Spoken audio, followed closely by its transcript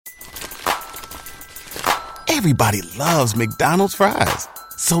Everybody loves McDonald's fries.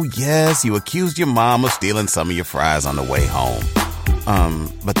 So yes, you accused your mom of stealing some of your fries on the way home.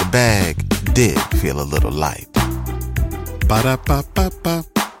 But the bag did feel a little light. Ba-da-ba-ba-ba.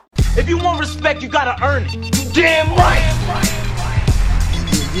 If you want respect, you gotta earn it. You damn right.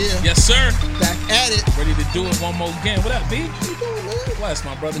 Yeah. Yes, sir. Back at it. Ready to do it one more again. What up, B? What you doing, man? West,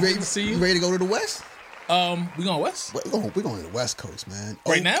 my brother. Good to see you. You ready to go to the West? We going West? We're going to the West Coast, man.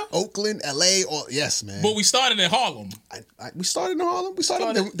 Right now? Oakland, LA, yes, man. But we started in Harlem. We started in Harlem.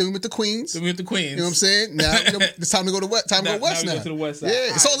 Then we went to Queens. Then we went to Queens. You know what I'm saying? Now it's time to go to West. Time to go West now. Go to the West side.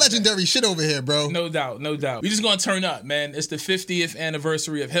 Yeah, it's all legendary shit over here, bro. No doubt. We just gonna turn up, man. It's the 50th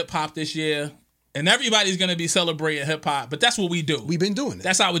anniversary of hip hop this year. And everybody's going to be celebrating hip-hop, but that's what we do. We've been doing it.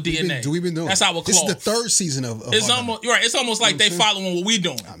 That's our DNA. We've been doing That's it. our clause. This is the third season of it's almost right. It's almost like they following what we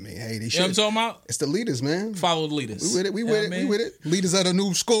doing. I mean, hey, they should. You know what I'm talking about? It's the leaders, man. Follow the leaders. We with it. Leaders at a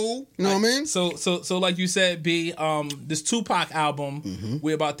new school. You know what I mean? So like you said, B, this Tupac album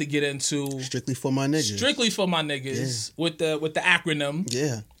we're about to get into. Strictly for my niggas. Strictly for my niggas. Yeah. With the acronym.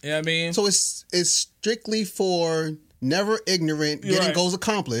 Yeah. You know what I mean? So it's strictly for never ignorant, getting goals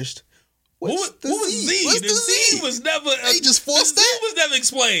accomplished. What was Z? What's the Z? Was never. They just forced that. Z was never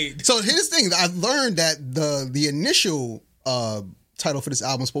explained. So here's the thing: I learned that the initial title for this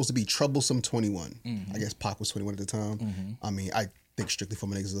album was supposed to be "Troublesome 21." I guess Pac was 21 at the time. I mean, I think "Strictly for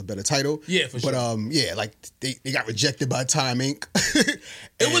My Niggas" is a better title. Yeah, for sure. But yeah, like they got rejected by Time Inc.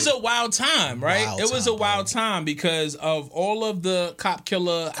 It was a wild time, right? It was a wild time because of all of the Cop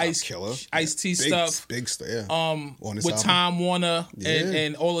Killer, Ice-T stuff. Big stuff, yeah. With album. Time Warner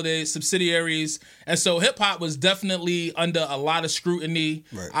and all of their subsidiaries. And so hip hop was definitely under a lot of scrutiny.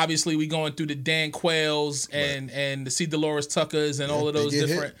 Right. Obviously, we going through the Dan Quayles and the C. Dolores Tuckers and all of those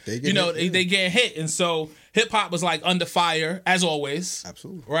different. They getting hit. And so hip hop was like under fire, as always.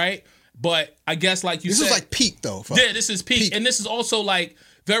 Absolutely. Right? But I guess like you said. This is like peak though. Yeah, this is peak. And this is also like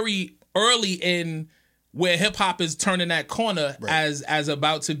very early in where hip hop is turning that corner as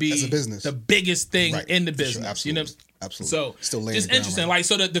about to be as a business. The biggest thing in the business. Sure, absolutely. Absolutely. So still laying it's interesting. Like,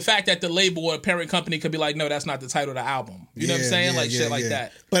 so the fact that the label or parent company could be like, no, that's not the title of the album. You know what I'm saying? Like shit like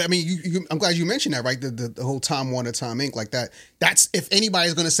that. But I mean, I'm glad you mentioned that, right? The whole Time Warner, Time Inc. like that. That's if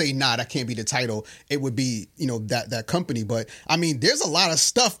anybody's gonna say, nah, that can't be the title, it would be, that company. But I mean, there's a lot of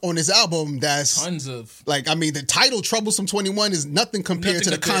stuff on this album that's tons of like, I mean, the title Troublesome 21 is nothing compared to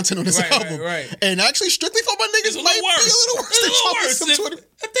the content on this album. Right. And actually, Strictly for My Niggas might be a little worse than Troublesome 21.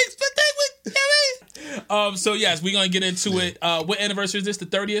 I think so yes, we're gonna get into it. What anniversary is this? The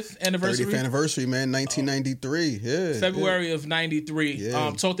 30th anniversary? 30th anniversary, man. 1993. Yeah. February of 93.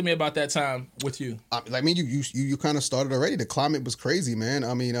 Yeah. Talk to me about that time with you. I mean, you kind of started already. The climate was crazy, man.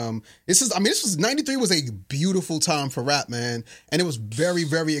 I mean, this was 93 was a beautiful time for rap, man. And it was very,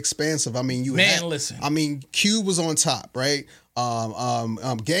 very expansive. I mean, listen. I mean, Cube was on top, right?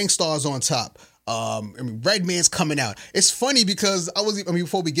 Gangstar's on top. I mean, Redman's coming out. It's funny because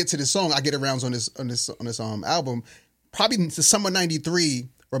before we get to this song, I get around on this album. Probably the summer '93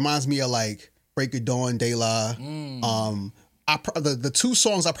 reminds me of like Break of Dawn, De La. The two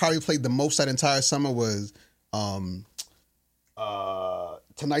songs I probably played the most that entire summer was Tonight's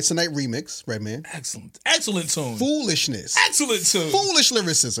the Night remix, Redman. Excellent tune. Foolishness. Excellent tune. Foolish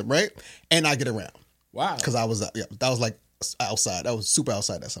lyricism, right? And I Get Around. Wow. Because that was like outside. That was super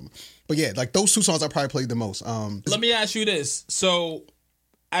outside that summer. But yeah, like those two songs I probably played the most. Let me ask you this. So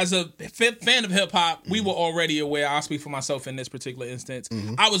as a fan of hip hop, we were already aware. I'll speak for myself in this particular instance.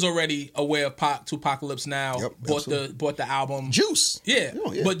 I was already aware of Tupacalypse Now. Yep, bought the album. Juice. Yeah.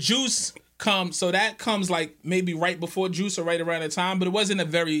 Oh, yeah. But Juice comes like maybe right before Juice or right around the time, but it wasn't a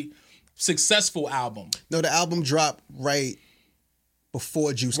very successful album. No, the album dropped right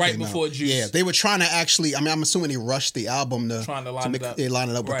before Juice came out. Right before Juice. Yeah, they were trying to actually, I mean, I'm assuming they rushed the album to line it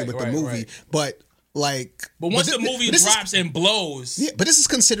up with the movie. Right. But once the movie drops and blows. Yeah, but this is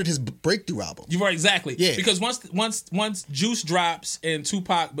considered his breakthrough album. You're right, exactly. Yeah. Because once Juice drops and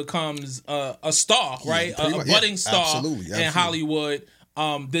Tupac becomes a star, right? A budding star in Hollywood.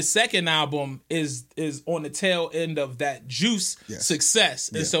 The second album is on the tail end of that Juice success.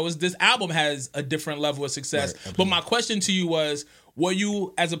 And so this album has a different level of success. Right, but my question to you was, were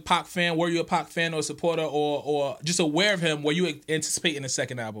you, as a Pac fan, or a supporter or just aware of him? Were you anticipating the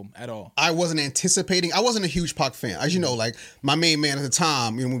second album at all? I wasn't anticipating. I wasn't a huge Pac fan. As you know, like my main man at the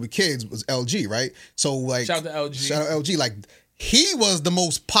time, when we were kids, was LG, right? So like, shout out to LG. Like he was the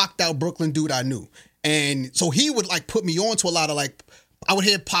most Pac'd out Brooklyn dude I knew. And so he would like put me on to a lot of like, I would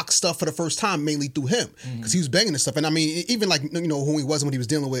hear Pac stuff for the first time mainly through him because he was banging this stuff. And I mean, even like, who he was when he was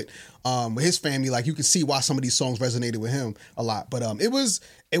dealing with his family, like you could see why some of these songs resonated with him a lot. But it was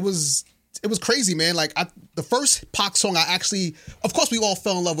it was crazy, man. Like the first Pac song I actually, of course, we all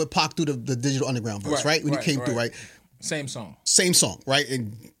fell in love with Pac through the Digital Underground verse, right? When he came through, right? Same song, right?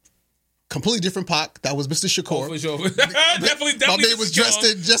 And completely different Pac. That was Mr. Shakur. Oh, for sure. definitely. My man was dressed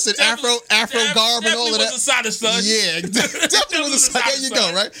in Afro garb and all of that. Was a Sider's son. Yeah, definitely was a son. There you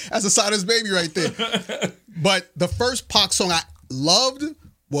go, right? That's a Sider's baby right there. But the first Pac song I loved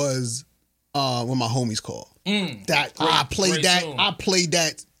was When My Homies Call. I played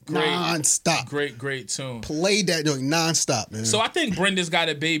that non-stop. Great tune. Played that non-stop, man. So I think Brenda's Got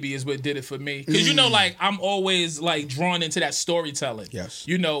a Baby is what did it for me. Because, you know, like, I'm always, like, drawn into that storytelling. Yes.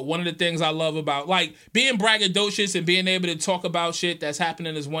 You know, one of the things I love about, like, being braggadocious and being able to talk about shit that's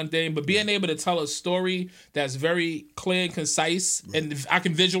happening is one thing, but being able to tell a story that's very clear and concise, and I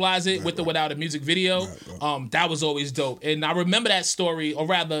can visualize it with or without a music video, that was always dope. And I remember that story, or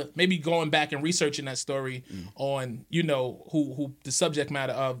rather, maybe going back and researching that story on, you know, who the subject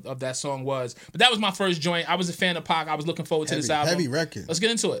matter of that song was. But that was my first joint. I was a fan of Pac. I was looking forward to this album. Heavy record. Let's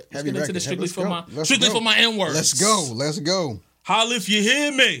get into it. Let's get into the strictly for my N-words. Let's go. Holla if you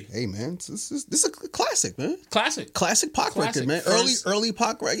hear me. Hey, man, this is a classic, man. Classic Pac record, man. Early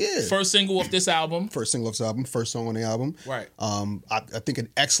Pac record, yeah. First single off this album. First single off this album. First song on the album. Right. I think an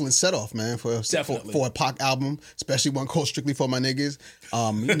excellent set off, man, for a Pac album, especially one called Strictly for My Niggas.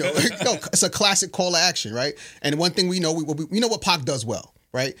 You know, it's a classic call to action, right? And one thing we know, we know what Pac does well,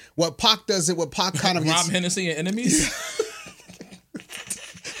 right? What Pac does and what Pac kind of Rob Hennessy and enemies.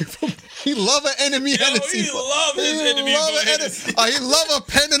 He love an enemy Hennessy. He love his enemy Hennessy. He love a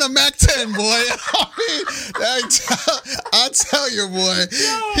pen and a Mac 10, boy. I tell you, boy.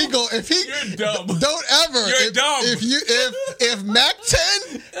 You're dumb. Don't ever. You're dumb. If Mac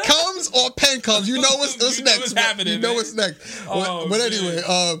 10 comes or pen comes, you know what's next. What's happening, you know what's next. But anyway,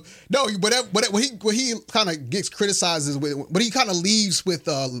 what he kind of gets criticized with, but he kind of leaves with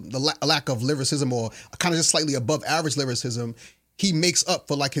the lack of lyricism, or kind of just slightly above average lyricism. He makes up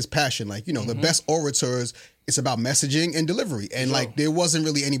for like his passion. Like, you know, the best orators, it's about messaging and delivery. And like, there wasn't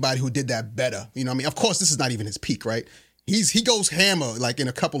really anybody who did that better. You know what I mean? Of course, this is not even his peak, right? He goes hammer like in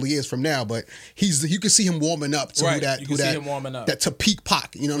a couple of years from now, but you can see him warming up to to peak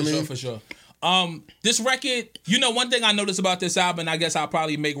Pac. You know what I mean? For sure. This record, you know, one thing I noticed about this album, I guess I'll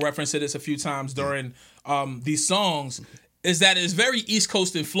probably make reference to this a few times during these songs, is that it's very East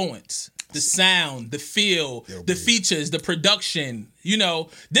Coast influence. The sound, the feel, the features, the production. You know,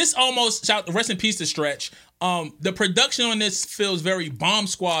 this almost, rest in peace to Stretch. The production on this feels very Bomb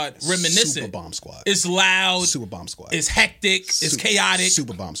Squad reminiscent. Super Bomb Squad. It's loud. Super Bomb Squad. It's hectic. It's chaotic.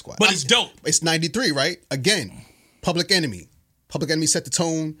 Super Bomb Squad. But it's dope. It's 93, right? Again, Public Enemy. Public Enemy set the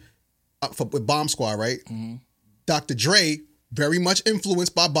tone with Bomb Squad, right? Mm-hmm. Dr. Dre, very much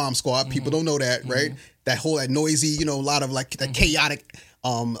influenced by Bomb Squad. People don't know that, right? That noisy, you know, a lot of like that chaotic,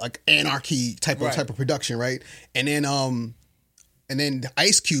 like anarchy type of production, right? And then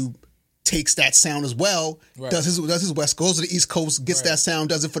Ice Cube takes that sound as well, does his West Coast, goes to the East Coast, gets that sound,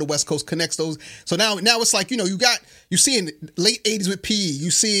 does it for the West Coast, connects those. So now it's like, you know, you're seeing late 80s with P,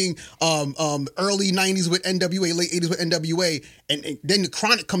 you seeing early 90s with NWA, late 80s with NWA, and then the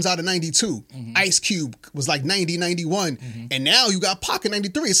Chronic comes out in 92. Ice Cube was like 90, 91, and now you got Pac in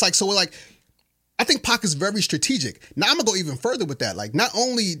 93. It's like, so we're like, I think Pac is very strategic. Now I'm gonna go even further with that. Like, not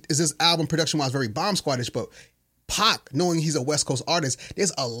only is this album production-wise very Bomb Squadish, but Pac, knowing he's a West Coast artist,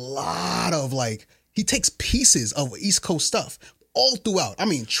 there's a lot of like, he takes pieces of East Coast stuff all throughout. I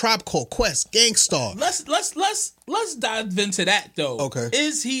mean, Tribe Called Quest, Gang Starr. Let's dive into that though. Okay.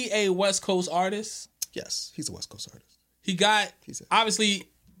 Is he a West Coast artist? Yes, he's a West Coast artist. He's obviously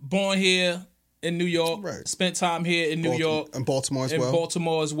born here in New York, spent time here in New York. And Baltimore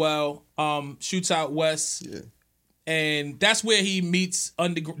as well. Shoots out west. Yeah. And that's where he meets the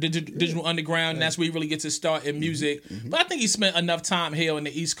Digital Underground, and that's where he really gets his start in music. But I think he spent enough time here on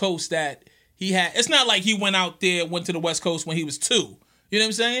the East Coast that he had. It's not like he went to the West Coast when he was 2. You know what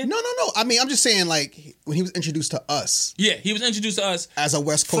I'm saying? No. I mean, I'm just saying, like, when he was introduced to us. Yeah, he was introduced to us as a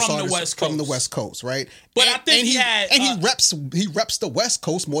West Coast artist from the West Coast, right? But I think he reps the West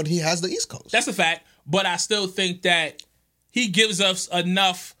Coast more than he has the East Coast. That's a fact. But I still think that he gives us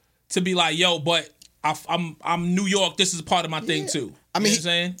enough to be like, yo, but I'm New York. This is a part of my thing too. I mean, you know what I'm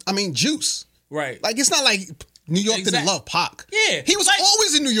saying? I mean, Juice. Right. Like, it's not like New York didn't love Pac. Yeah. He was like,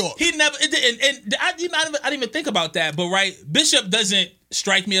 always in New York. He never, and I didn't even think about that. But Bishop doesn't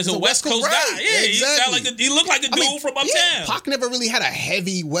strike me as a West Coast guy. Yeah, exactly. He looked like a dude from uptown. Yeah, Pac never really had a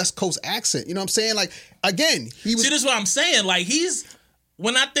heavy West Coast accent. You know what I'm saying? Like, again, he was. See, this is what I'm saying. Like,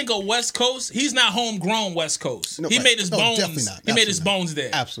 when I think of West Coast, he's not homegrown West Coast. No, he made his bones. Definitely not. He made his bones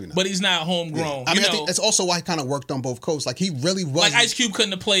there. Absolutely not. But he's not homegrown. Yeah. I mean, I think that's also why he kind of worked on both coasts. Like, he really was. Like, Ice Cube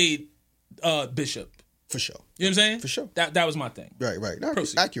couldn't have played Bishop. For sure. You know what I'm saying? For sure. That was my thing. Right. No,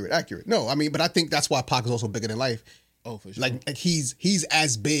 accurate. No, I mean, but I think that's why Pac is also bigger than life. Oh, for sure. Like he's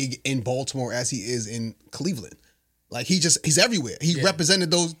as big in Baltimore as he is in Cleveland. Like he's everywhere. He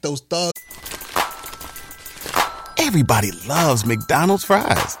represented those thugs. Everybody loves McDonald's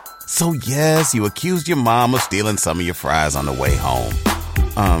fries. So yes, you accused your mom of stealing some of your fries on the way home.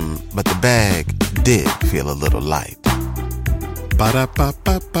 But the bag did feel a little light.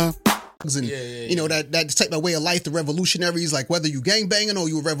 Ba-da-ba-ba-ba. And you know that type of way of life, the revolutionaries, like whether you gangbanging or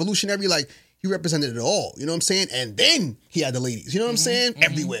you were revolutionary, like he represented it all. You know what I'm saying? And then he had the ladies. You know what I'm saying?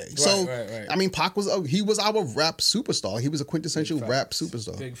 Everywhere. Right. I mean, Pac was our rap superstar. He was a quintessential rap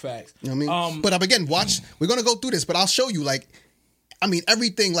superstar. Big facts. You know what I mean? But again, watch. We're gonna go through this, but I'll show you. Like, I mean,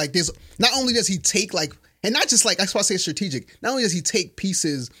 everything. Like, there's not only does he take like, and not just like that's why I say strategic. Not only does he take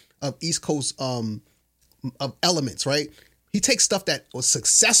pieces of East Coast of elements, right? He takes stuff that was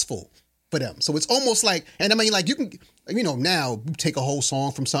successful for them. So it's almost like, and I mean, like you can, you know, now you take a whole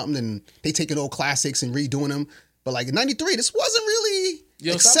song from something and they take old classics and redoing them. But like in '93, this wasn't really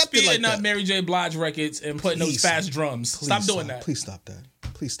accepted stop like that. Up Mary J. Blige records and putting those fast drums. Stop doing that. Please stop that.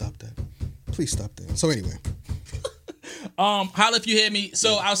 So anyway. Holla if you hear me.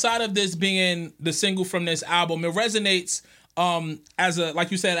 So outside of this being the single from this album, it resonates as a,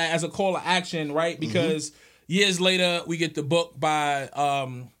 like you said, as a call to action, right? Because years later, we get the book by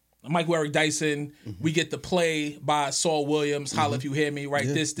Michael Eric Dyson. We get the play by Saul Williams. Holla if you hear me, right?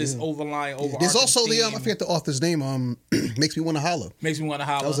 This overarching There's also theme. I forget the author's name. Makes me want to holler. Makes me want to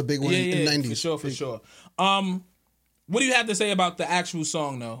holler. That was a big one in the 90s. For sure. What do you have to say about the actual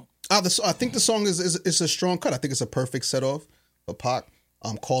song, though? I think the song is a strong cut. I think it's a perfect set off for Pac.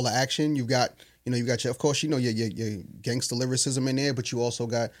 Call to action. You got your, of course, your gangster lyricism in there, but you also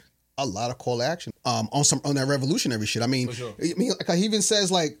got a lot of call to action on that revolutionary shit. I mean, like he even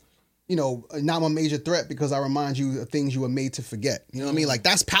says like, you know, now I'm a major threat because I remind you of things you were made to forget. You know what I mean? Like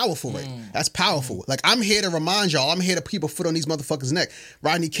that's powerful, right? That's powerful. Like I'm here to remind y'all. I'm here to keep a foot on these motherfuckers' neck.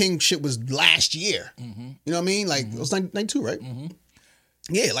 Rodney King shit was last year. You know what I mean? Like it was 92, right?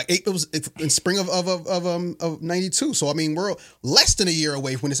 Yeah, like it was in spring of 92. So I mean, we're less than a year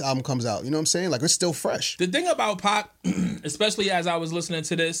away when this album comes out. You know what I'm saying? Like it's still fresh. The thing about Pac, especially as I was listening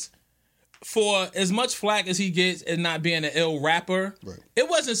to this, for as much flack as he gets as not being an ill rapper, it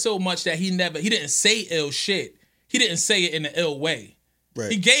wasn't so much that he didn't say ill shit. He didn't say it in an ill way. Right.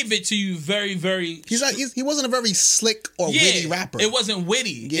 He gave it to you very, very. He wasn't a very slick or witty rapper. It wasn't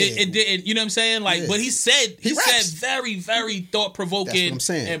witty. Yeah. It didn't. You know what I'm saying? Like, but he said very, very thought provoking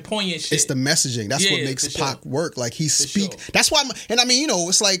and poignant shit. It's the messaging. That's what makes Pac work. Like he speak. That's why. And I mean, you know,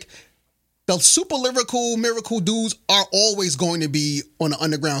 it's like the super lyrical miracle dudes are always going to be on the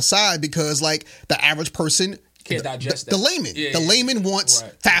underground side because like the average person can't digest the layman. The layman wants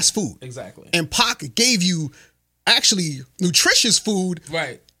fast food. Exactly. And Pac gave you actually nutritious food,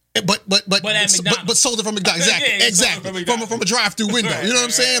 right? But sold it from McDonald's. Exactly. From a drive-through window. You know what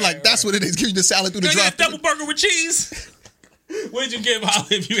I'm saying? Like that's what it is. Give you the salad through the drive-through. Double burger with cheese. What did you give Holla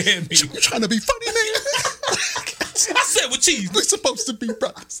if you had me? You trying to be funny, man? I said with cheese. We're supposed to be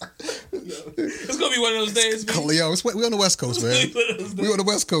brothers. It's gonna be one of those days, man. Yo, we on the West Coast, man. We on the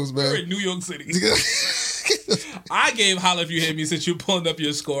West Coast, man. We're in New York City. I gave Holla if you hit me since you pulling up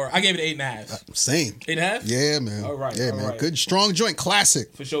your score. I gave it 8.5. Same. 8.5? Yeah, man. All right. Yeah, man. Good, strong joint,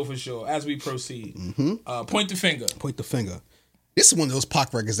 classic. For sure. As we proceed, Point the Finger. Point the Finger. This is one of those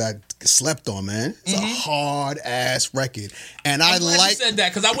Pac records that I slept on, man. It's a hard ass record, and I'm glad you said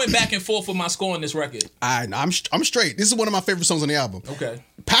that because I went back and forth with my score on this record. I'm straight. This is one of my favorite songs on the album. Okay.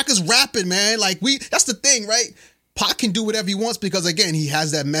 Pac is rapping, man. Like that's the thing, right? Pac can do whatever he wants because again, he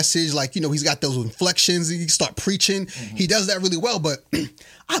has that message. Like, you know, he's got those inflections. He can start preaching. He does that really well. But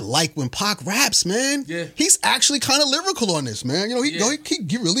I like when Pac raps, man. Yeah. He's actually kind of lyrical on this, man. You know, he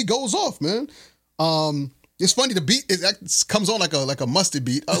really goes off, man. It's funny, the beat comes on like a mustard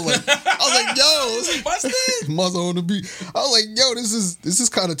beat. I was like, yo, mustard on the beat. I was like, yo, this is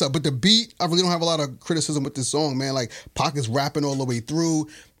kind of tough. But the beat, I really don't have a lot of criticism with this song, man. Like Pac is rapping all the way through.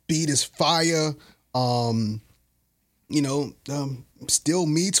 Beat is fire. Still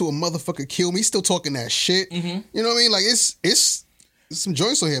me to a motherfucker kill me. Still talking that shit. You know what I mean? Like it's some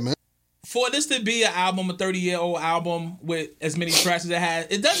joints on here, man. For this to be an album, a 30-year-old album with as many tracks as it has,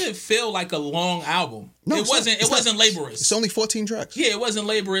 it doesn't feel like a long album. No, it wasn't laborious. It's only 14 tracks. Yeah, it wasn't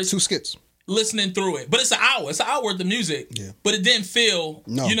laborious. 2 skits. Listening through it, but it's an hour. It's an hour worth of music. Yeah. But it didn't feel.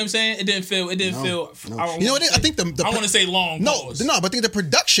 No. You know what I'm saying? It didn't feel. No. You know what? I think I want to say long. No, but I think the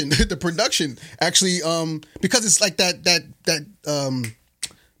production actually, because it's like that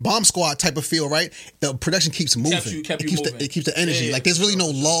Bomb Squad type of feel, right? The production keeps moving. It keeps the energy. Yeah, like there's really no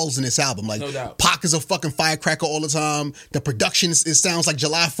lulls in this album. Like no doubt. Pac is a fucking firecracker all the time. The production it sounds like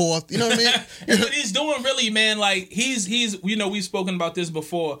July 4th. You know what I mean? And what he's doing really, man, like he's we've spoken about this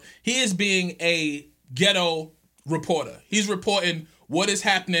before. He is being a ghetto reporter. He's reporting what is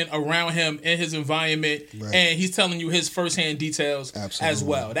happening around him in his environment, and he's telling you his firsthand details as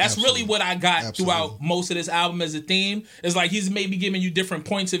well. That's really what I got throughout most of this album as a theme. It's like he's maybe giving you different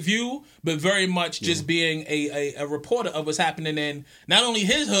points of view, but very much just being a reporter of what's happening in not only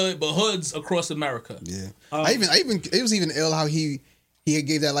his hood, but hoods across America. Yeah. It was even ill how he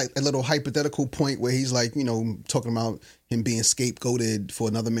gave that like a little hypothetical point where he's like, talking about him being scapegoated for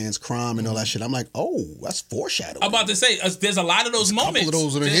another man's crime and all that shit. I'm like, oh, that's foreshadowing. I'm about to say, there's a lot of those moments. A couple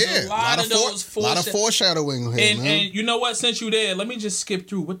of those in here. A lot of foreshadowing here, man. And you know what? Since you there, let me just skip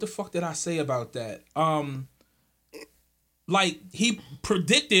through. What the fuck did I say about that? Like he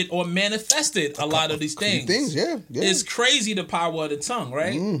predicted or manifested a lot of these things. Yeah. It's crazy the power of the tongue,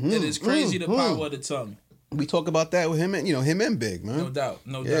 right? It is crazy the power of the tongue. We talk about that with him and him and Big, man. No doubt.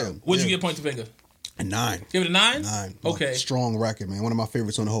 What'd you get point to finger? A 9. Give it a 9? 9. Okay. Strong record, man. One of my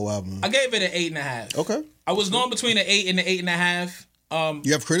favorites on the whole album. I gave it an 8.5. Okay. I was going between an 8 and an 8.5.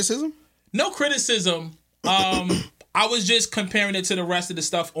 You have criticism? No criticism. I was just comparing it to the rest of the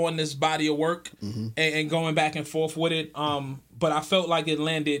stuff on this body of work and going back and forth with it. But I felt like it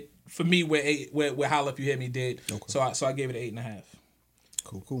landed for me where Holla If You Hear Me did. Okay. So I gave it an 8.5.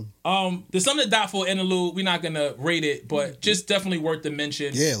 Cool. There's something to die for interlude. We're not gonna rate it, but just definitely worth the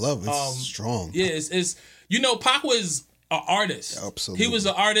mention. Yeah, love it. It's strong. Yeah, it's Pac was an artist. Absolutely. He was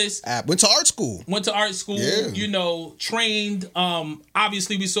an artist. Went to art school. Yeah. Trained.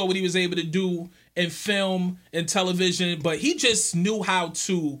 Obviously we saw what he was able to do in film and television, but he just knew how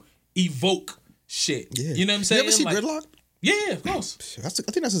to evoke shit. Yeah. You know what I'm saying? You ever see Gridlock? Yeah, of course. I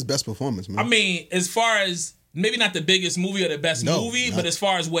think that's his best performance, man. I mean, as far as maybe not the biggest movie or the best movie, but as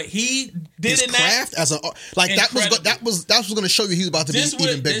far as what he did his in craft as that was going to show you he was about to be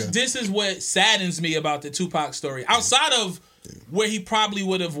even bigger. This is what saddens me about the Tupac story. Outside of where he probably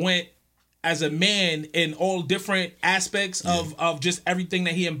would have went as a man in all different aspects of just everything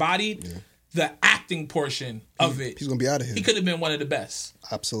that he embodied, the acting portion of it. He's going to be out of here. He could have been one of the best.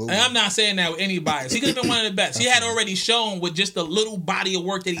 Absolutely. And I'm not saying that with any bias. He could have been one of the best. He had already shown with just the little body of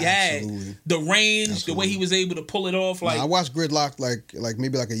work that he had, the range, the way he was able to pull it off. Like I watched Gridlock like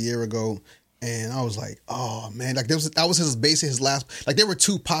maybe like a year ago, and I was like, oh man, like that was his last. Like there were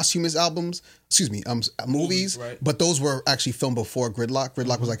 2 posthumous movies, right. But those were actually filmed before Gridlock.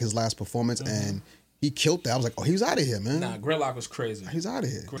 Gridlock was like his last performance, and he killed that. I was like, oh, he was out of here, man. Nah, Gridlock was crazy. He's out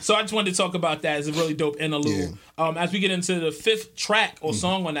of here. So I just wanted to talk about that. It's a really dope interlude. Yeah. As we get into the 5th track or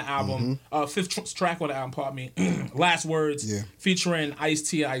song on the album, 5th track on the album, pardon me, Last Words, featuring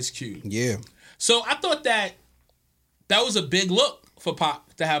Ice-T and Ice Cube. Yeah. So I thought that was a big look for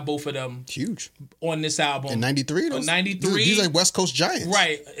Pac to have both of them huge on this album. In 93? In 93. These are West Coast giants.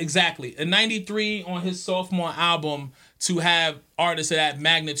 Right, exactly. In 93 on his sophomore album, to have artists of that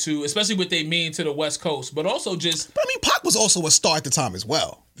magnitude, especially what they mean to the West Coast, but also just... But I mean, Pac was also a star at the time as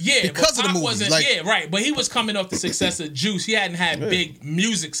well. Yeah, because of the movie. Yeah, right. But he was coming off the success of Juice. He hadn't had big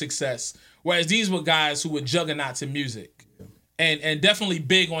music success, whereas these were guys who were juggernauts in music. And definitely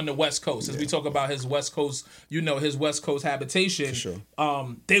big on the West Coast. As we talk about his West Coast, his West Coast habitation. For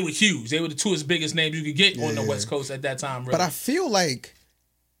sure. They were huge. They were the 2 biggest names you could get on the West Coast at that time, really. But I feel like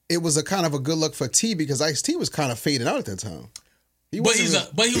it was a kind of a good look for T because Ice-T was kind of fading out at that time. He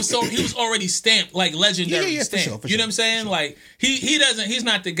was already stamped like legendary stamp. For sure. You know what I'm saying? Like he's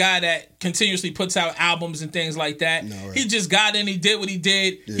not the guy that continuously puts out albums and things like that. No, right. He just got in, he did what he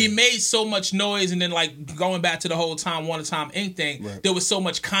did. Yeah. He made so much noise, and then like going back to the whole Time Inc. thing, there was so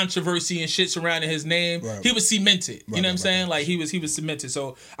much controversy and shit surrounding his name. Right. He was cemented. You know what I'm saying? Like he was cemented.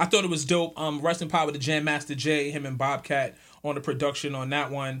 So I thought it was dope. Rest in power to Jam Master Jay, him and Bobcat on the production on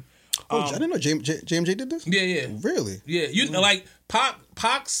that one. I didn't know JMJ did this? Yeah. Really? Yeah. Like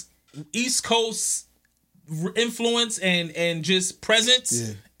Pac's East Coast influence and just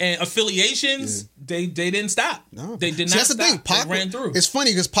presence and affiliations, they didn't stop. No. They did not that's stop. The thing. Pac ran through. It's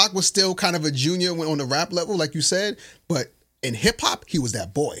funny because Pac was still kind of a junior on the rap level, like you said, but in hip hop, he was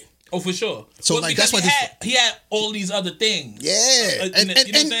that boy. Oh, for sure. So like that's why he had all these other things. Yeah,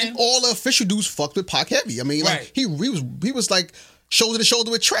 and all the official dudes fucked with Pac heavy. I mean, like he was like shoulder to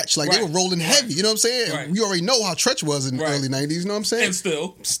shoulder with Tretch. Like they were rolling heavy. You know what I'm saying? Right. We already know how Tretch was in the early 90s. You know what I'm saying? And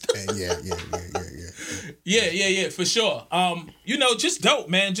still. Yeah, for sure. Just dope,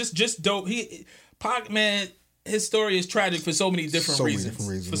 man. Just dope. Pac, man, his story is tragic for so many different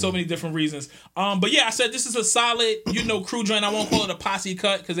reasons. For so many different reasons. But yeah, I said this is a solid, crew joint. I won't call it a posse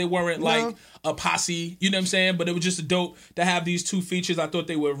cut because they weren't like a posse, you know what I'm saying? But it was just a dope to have these two features. I thought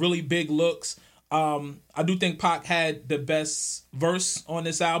they were really big looks. I do think Pac had the best verse on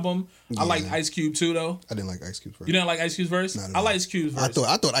this album. Yeah. I liked Ice Cube too, though. I didn't like Ice Cube's verse. You didn't like Ice Cube's verse? I like Ice Cube's verse.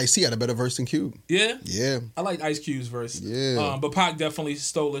 I thought Ice-T had a better verse than Cube. Yeah? Yeah. I liked Ice Cube's verse. Yeah. But Pac definitely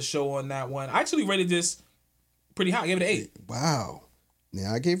stole a show on that one. I actually rated this pretty high. I gave it an 8. Wow.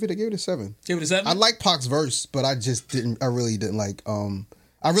 Yeah, I gave it a 7. Gave it a 7? I like Pac's verse, but I really didn't like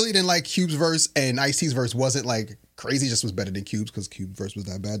Cube's verse, and Ice-T's verse wasn't like crazy, just was better than Cube's because Cube's verse was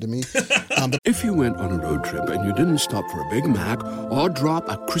that bad to me. If you went on a road trip and you didn't stop for a Big Mac or drop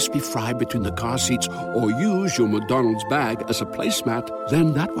a crispy fry between the car seats or use your McDonald's bag as a placemat,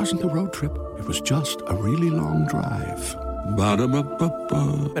 then that wasn't a road trip. It was just a really long drive.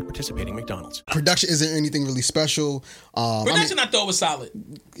 Ba-da-ba-ba-ba. At participating McDonald's. Production isn't anything really special. Production I thought was solid.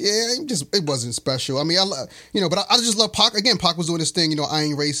 Yeah, it wasn't special. I mean, but I just love Pac. Again, Pac was doing this thing, I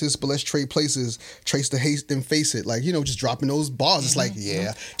ain't racist, but let's trade places. Trace the hate, then face it. Like, just dropping those bars. It's like,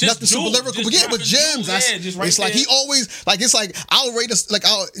 nothing super lyrical, but with gems. It's like he always, like, it's like I'll rate us, like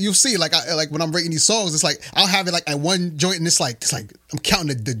you'll see, like when I'm rating these songs, it's like I'll have it like at one joint, and it's like I'm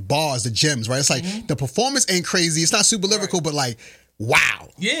counting the bars, the gems, right? It's like the performance ain't crazy. It's not super lyrical, but like. Wow.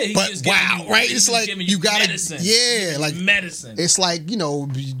 Yeah, right? It's like you gotta medicine. Yeah, like medicine. It's like, do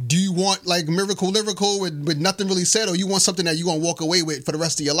you want like lyrical with nothing really said, or you want something that you're gonna walk away with for the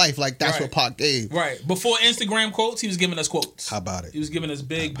rest of your life? Like that's what Pac gave. Right. Before Instagram quotes, he was giving us quotes. How about it? He was giving us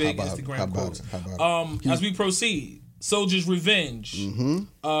big Instagram quotes. As we proceed, Soldier's Revenge,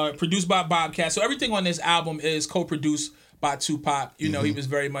 produced by Bobcat. So everything on this album is co-produced by Tupac. He was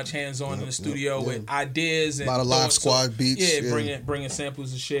very much hands-on in the studio with ideas and a lot of live squad beats. Yeah, bringing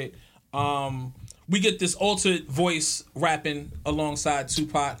samples and shit. We get this altered voice rapping alongside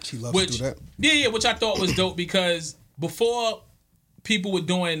Tupac. He loves to do that. Yeah, which I thought was dope because before people were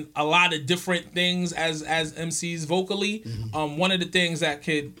doing a lot of different things as MCs vocally, one of the things that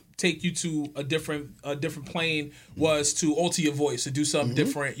could take you to a different plane was to alter your voice, to do something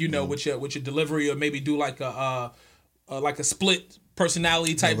different, with your delivery, or maybe do like a split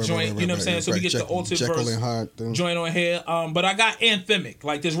personality type joint, you know what I'm saying? So we get the altered verse joint on here. But I got anthemic.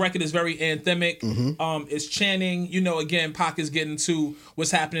 Like this record is very anthemic. It's chanting, again, Pac is getting to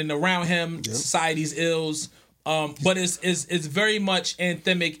what's happening around him, society's ills. But it's very much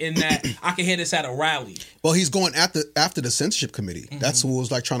anthemic in that I can hear this at a rally. Well, he's going after the censorship committee. That's who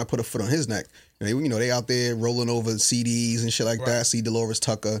was like trying to put a foot on his neck. They out there rolling over CDs and shit like that. See Dolores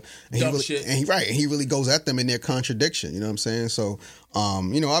Tucker, and he really goes at them in their contradiction. You know what I'm saying? So,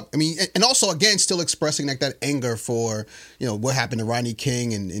 and also again, still expressing like that anger for what happened to Rodney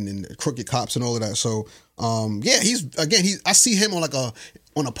King and crooked cops and all of that. So, I see him on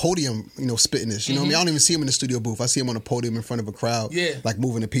a podium, spitting this. You know what I mean? I don't even see him in the studio booth. I see him on a podium in front of a crowd, like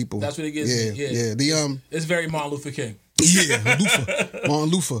moving the people. That's what it gets me. Yeah. It's very Martin Luther King. Yeah,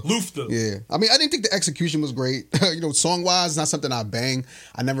 Martin Luther. Yeah. I mean, I didn't think the execution was great. Song-wise, it's not something I bang.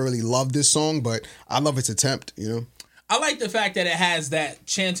 I never really loved this song, but I love its attempt, I like the fact that it has that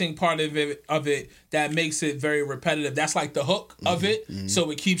chanting part of it that makes it very repetitive. That's like the hook of it, so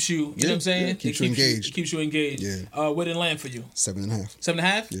it keeps you, know what I'm saying? Yeah, keeps you engaged. It keeps you engaged. Yeah. Where did it land for you? 7.5.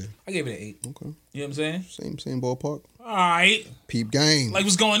 7.5? Yeah. I gave it an 8. Okay. You know what I'm saying? Same ballpark. All right. Peep game. Like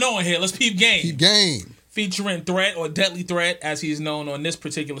what's going on here? Let's peep game. Peep game. Featuring Threat, or Deadly Threat, as he's known on this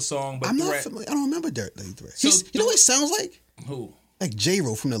particular song. But I'm not Threat. familiar. I don't remember Deadly Threat. So, you know what he sounds like? Who? Like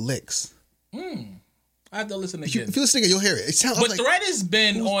J-Ro from the Licks. I have to listen again. If you listen again, you'll hear it. It sounds but like, Threat has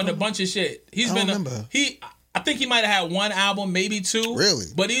been on a bunch of shit. I don't remember. I think he might have had one album, maybe 2. Really?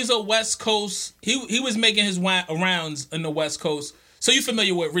 But he's a West Coast. He was making his rounds in the West Coast. So you're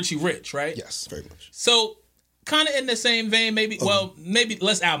familiar with Richie Rich, right? Yes, very much. So kind of in the same vein, maybe. Well, maybe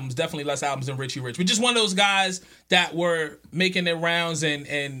less albums. Definitely less albums than Richie Rich. But just one of those guys that were making their rounds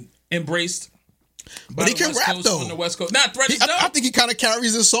and embraced. But he can rap though. On the West Coast. Threat is dope. I think he kind of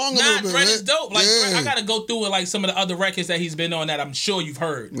carries his song a little bit. Threat is dope. Like I gotta go through with like some of the other records that he's been on that I'm sure you've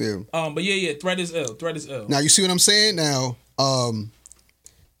heard. Yeah. But Threat is ill. Threat is ill. Now you see what I'm saying? Now, the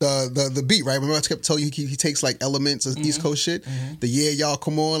beat, right? Remember I kept telling you he takes like elements of East Coast shit. The y'all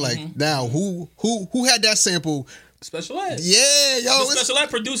come on. Like now, who had that sample Special Ed. Yeah, yo. But Special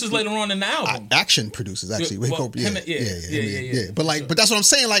Ed produces later on in the album. Action produces, actually. Well, Yeah. But that's what I'm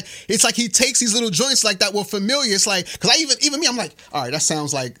saying. Like, it's like he takes these little joints like that were familiar. It's like, because even me, I'm like, all right, that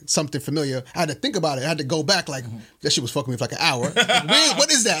sounds like something familiar. I had to think about it. I had to go back, like, that shit was fucking me for like an hour. Like,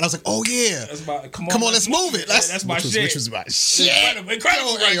 what is that? And I was like, oh, yeah. Come on, let's move it. That's my shit. Which was my shit.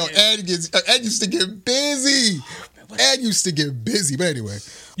 Incredible. Yo, Ed used to get busy. Ed used to get busy. But anyway.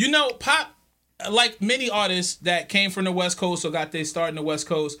 You know, Pop, like many artists that came from the West Coast or got their start in the West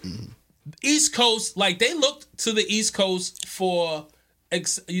Coast, East Coast, like they looked to the East Coast for,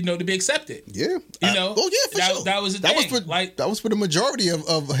 to be accepted. Yeah. For sure. That was the thing. That was for the majority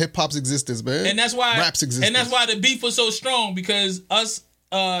of hip hop's existence, man. And that's why rap's existence. And that's why the beef was so strong, because us,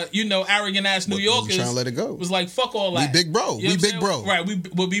 arrogant ass New Yorkers trying to let it go. Was like, fuck all that. We big bro. You know we big bro. Right.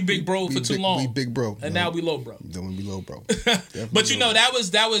 We'll be big bro for too long. We big bro. And now we low bro. Then we low bro. But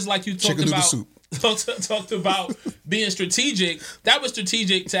that was like you talked about. Talked about being strategic. That was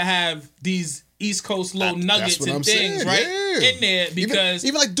strategic to have these East Coast little nuggets and things, right? Yeah. In there, because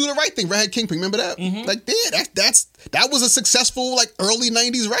even like Do the Right Thing, Redhead Kingpin, remember that? Mm-hmm. Like, that was a successful like early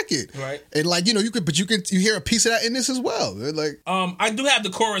 '90s record, right? And like you hear a piece of that in this as well. Like, I do have the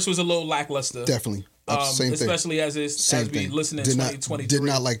chorus was a little lackluster, definitely. Same especially thing. as we listen in 2023. Did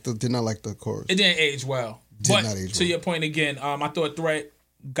not like the chorus. It didn't age well. To your point again, I thought Threat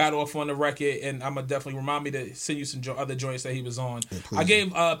got off on the record, and I'm gonna definitely remind me to send you some other joints that he was on. Yeah, I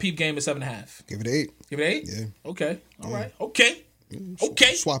gave Peep Game a 7.5. Give it 8. Give it 8? Yeah. Okay. All right. Okay.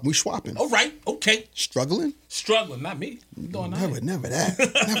 Okay. We swapping. All right. Okay. Struggling, not me. I'm doing never that. Never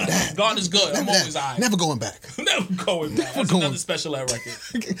that. God is good. I'm always all right. Never going back. Never going back. That's another Special Ed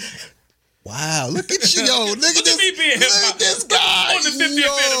record. Wow, look at you, yo. Look at this. Look at this guy. On the 50th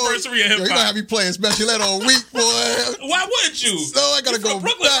anniversary of hip hop. You're going to have me playing Special Ed all week, boy. Why wouldn't you? So I got to go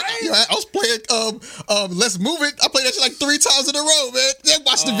Brooklyn, back. right? Yo, I was playing Let's Move It. I played that shit like 3 times in a row, man. Then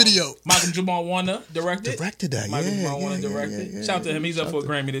watch the video. Malcolm Jamal Warner directed that, Malcolm Jamal Warner directed. Shout out to him. He's up for a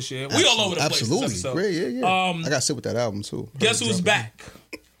Grammy this year. We all over the place. Absolutely. Great, yeah. I got to sit with that album, too. Guess who's back?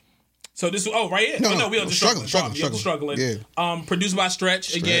 So this right here. No, we are just struggling. Yeah. Produced by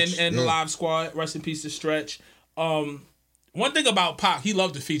Stretch again and the Live Squad. Rest in peace to Stretch. One thing about Pac, he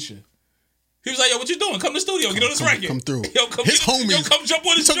loved the feature. He was like, yo, what you doing? Come to the studio, get on this record. Come through. His homies. Come jump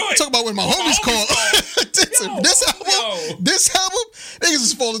on this joint. Talk about when my homies called. This album, niggas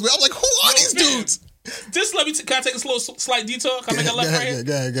is falling. I'm like, who are these dudes? Just can I take a slight detour? Can I make a left right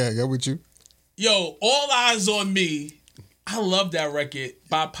here? Go with you. Yo, All Eyes on Me. I love that record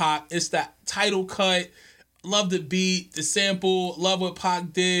by Pac. It's that title cut. Love the beat, the sample. Love what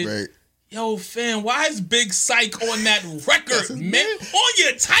Pac did. Right. Yo, fam, why is Big Psych on that record, man? On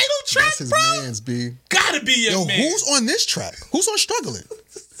your title track, that's his bro? man's, B. Gotta be your man. Who's on this track? Who's on Struggling?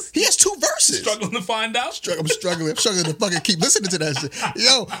 He has 2 verses. Struggling to find out? I'm struggling to fucking keep listening to that shit.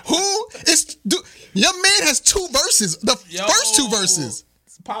 Yo, your man has 2 verses. The first 2 verses.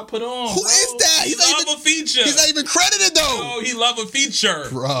 Pac put on. Who is that? He love a feature. He's not even credited though. He love a feature,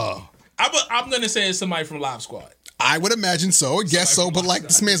 bro. I'm gonna say it's somebody from Live Squad. I would imagine so. I guess so. But like,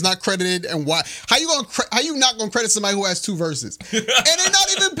 this man's not credited, and why? How you not gonna credit somebody who has 2 verses? And they're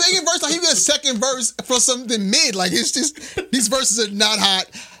not even big in verse. Like, he get a second verse for something mid. Like, it's just these verses are not hot.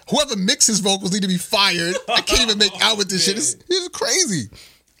 Whoever mixes vocals need to be fired. I can't even make out with this shit. It's crazy.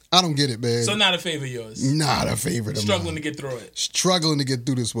 I don't get it, man. So not a favorite of yours? Not a favorite of mine. Struggling to get through it. Struggling to get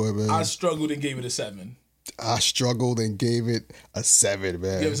through this one, man. I struggled and gave it a 7. I struggled and gave it a 7,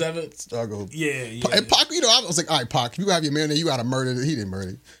 man. You gave it a 7? Struggled. Yeah. And Pac, I was like, all right, Pac, if you have your man there, you gotta murder it. He didn't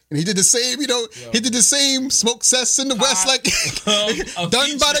murder it. And he did the same, he did the same smoke cess in the West, like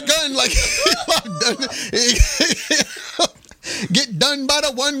done by the gun, like get done by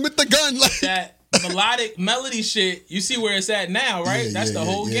the one with the gun, like that. Melodic melody shit, you see where it's at now, right? That's the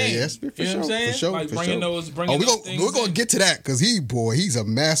whole game. Yeah, for you know what I'm saying? For sure, like for bringing sure. those things. We're gonna get to that because he's a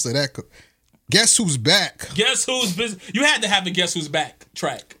master of that. Guess who's back? Guess who's busy? You had to have a Guess Who's Back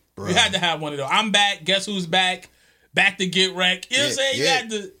track. Bruh. You had to have one of those. I'm back. Guess who's back? Back to get wrecked. You know what I'm saying? You had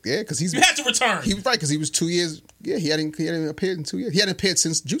to. Yeah, because you had to return. He was right because he was 2 years. Yeah, he hadn't appeared in 2 years. He hadn't appeared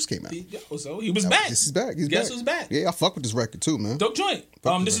since Juice came out. So he was back. He's back. Guess who's back? Yeah, I fuck with this record too, man. Dope joint.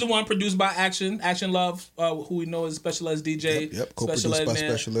 This is the one produced by Action Love, who we know as Special Ed's DJ. Yep. Co-produced by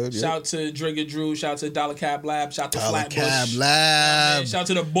Special Ed. Shout out to Drigga Drew. Shout out to Dollar Cab Lab. Shout out to Flatbush. Cab Lab. Shout out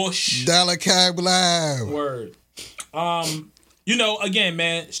to the Bush. Dollar Cab Lab. Word. Again,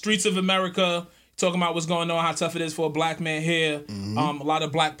 man, Streets of America. Talking about what's going on, how tough it is for a black man here. Mm-hmm. A lot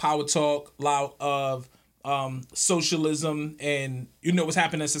of black power talk, a lot of socialism and what's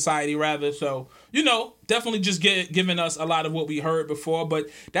happening in society rather. So definitely just giving us a lot of what we heard before, but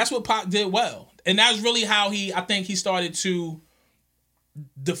that's what Pac did well, and that's really how I think he started to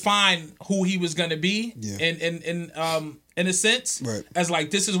define who he was going to be in a sense, right, as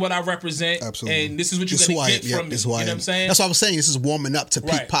like, this is what I represent. Absolutely. And this is what you're going to get from me. You know what I'm saying? That's what I was saying. This is warming up to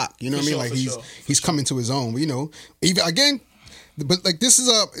Pete Pac. You know what I mean? Like he's coming to his own. Even again. But like this is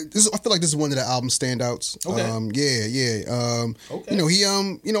I feel like this is one of the album standouts. Okay. Okay.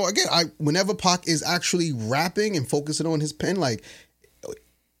 Again, whenever Pac is actually rapping and focusing on his pen, like,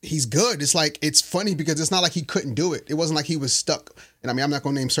 he's good. It's like, it's funny because it's not like he couldn't do it. It wasn't like he was stuck. And I mean, I'm not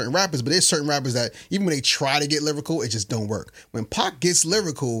gonna name certain rappers, but there's certain rappers that even when they try to get lyrical, it just don't work. When Pac gets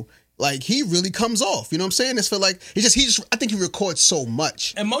lyrical, like, he really comes off. You know what I'm saying? It's for like, he just I think he records so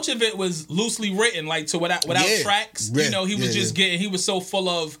much. And much of it was loosely written, like, so without tracks. He was so full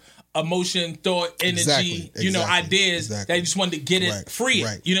of emotion, thought, energy, ideas that he just wanted to get it free.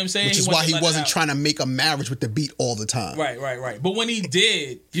 Right. You know what I'm saying? Which is why he wasn't trying to make a marriage with the beat all the time. Right. But when he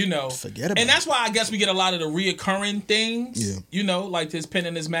did, forget about it. And that's why I guess we get a lot of the reoccurring things, like his pen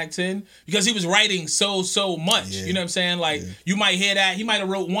and his Mac 10, because he was writing so much. Yeah. You know what I'm saying? Like, you might hear that. He might have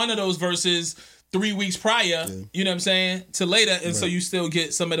wrote one of those verses 3 weeks prior, you know what I'm saying, to later, and so you still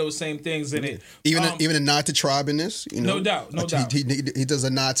get some of those same things in it. Even a nod to Tribe in this, No doubt. He does a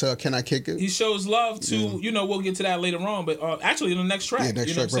nod to Can I Kick It? He shows love to, we'll get to that later on, but actually in the next track. Yeah,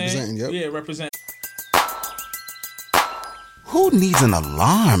 next track, Representing, Yeah, Represent. Who needs an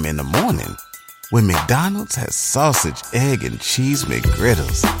alarm in the morning when McDonald's has sausage, egg, and cheese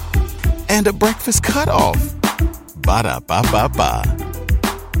McGriddles and a breakfast cutoff? Ba-da-ba-ba-ba.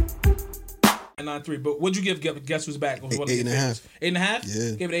 9.3, but what'd you give Guess Who's Back? 8.5. 8.5?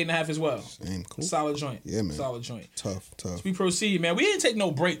 Yeah. Gave it 8.5 as well. Same, cool. Solid joint. Yeah, man. Solid joint. Tough. As we proceed, man, we didn't take no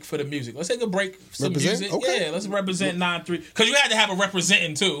break for the music. Let's take a break for some music. Okay. Yeah, let's represent 9.3. Because you had to have a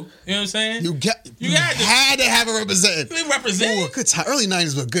representing too. You know what I'm saying? You had to have a representing. You didn't represent? Ooh, a good time. Early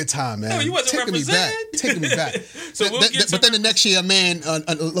 90s was a good time, man. No, you wasn't representing. Taking me back. But then the next year, a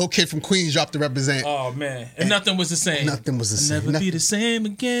little kid from Queens dropped the represent. Oh, man. And nothing was the same. Nothing was the same. Never be the same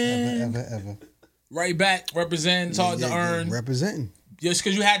again. Ever. Right back, representing, it's hard to earn. Representing. Just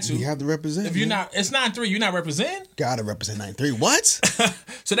because you had to. You have to represent. If you're not, it's 9.3, you're not representing? Gotta represent 9.3. What?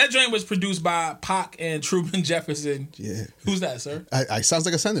 So that joint was produced by Pac and Truman Jefferson. Yeah. Who's that, sir? I sounds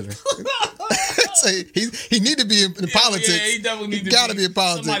like a senator. He need to be in politics. Yeah, he definitely need to be. He gotta be in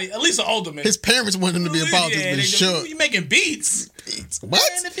politics. Somebody, at least an older man. His parents wanted him to be in politics, but sure. You making beats. What?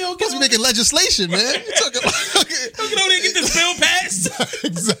 Man, if you don't supposed to be making legislation, man. You're talking about... You know they get this bill passed?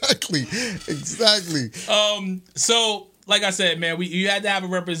 Exactly. So, like I said, man, you had to have a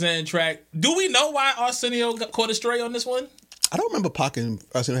representing track. Do we know why Arsenio caught a stray on this one? I don't remember Pac and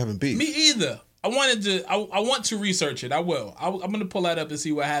Arsenio having beef. Me either. I want to research it. I will. I'm going to pull that up and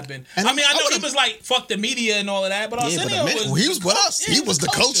see what happened. And I know he was like, fuck the media and all of that, but Arsenio he was with us. He was the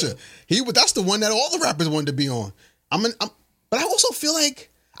culture. That's the one that all the rappers wanted to be on. But I also feel like,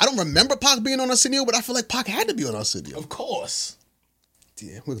 I don't remember Pac being on Arsenio, but I feel like Pac had to be on Arsenio. Of course.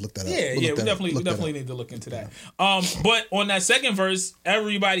 Yeah, we'll look that up. We definitely need to look into that. But on that second verse,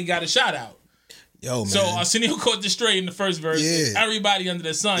 everybody got a shout out. Yo, man. So Arsenio caught the stray in the first verse. Yeah. Everybody under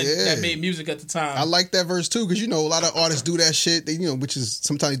the sun that made music at the time. I like that verse too, because a lot of artists do that shit. They, which is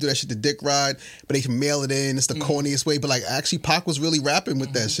sometimes they do that shit to dick ride, but they can mail it in. It's the corniest way. But like, actually, Pac was really rapping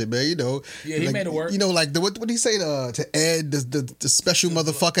with that shit, man. Yeah, he made it work. Like what did he say to Ed, the special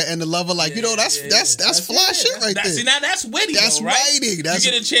motherfucker and the lover? Like, that's fly shit right there. See, now that's witty. That's though, right? Writing. You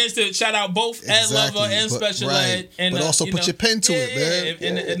get a chance to shout out both Ed Lover and Special Ed, but also put your pen to it,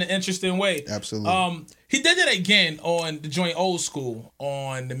 man. In an interesting way. Absolutely. He did it again on the joint Old School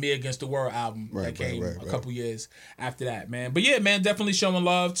on the Me Against the World album that came a couple years after that, man. But yeah, man, definitely showing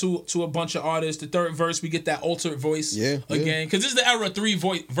love to a bunch of artists. The third verse, we get that altered voice again. Because this is the era of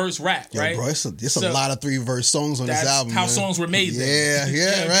verse rap, right? Bro, it's a lot of 3-verse songs on this album. That's how songs were made then.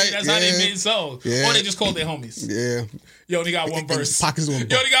 Yeah, right. That's how they made songs. Yeah. Or they just called their homies. Yeah. You only got one verse. Pac is doing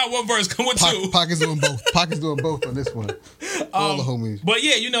both. You only got one verse. Come with two. Pac is doing both. Pac is doing both on this one. All the homies. But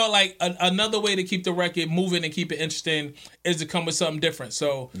yeah, like another way to keep the record moving and keep it interesting is to come with something different.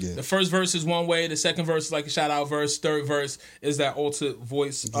 So the first verse is one way. The second verse is like a shout out verse. Third verse is that altered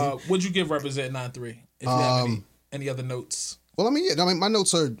voice. What'd you give Represent 9.3? If you have any other notes? Well, my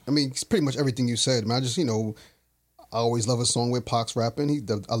notes are, it's pretty much everything you said. I just, I always love a song with Pac's rapping.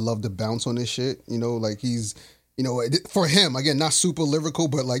 I love the bounce on this shit. Like he's... for him, again, not super lyrical,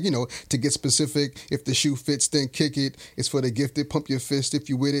 but like, to get specific, if the shoe fits, then kick it. It's for the gifted, pump your fist. If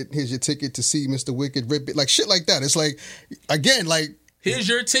you with it, here's your ticket to see Mr. Wicked, rip it. Like shit like that. It's like, again, like Here's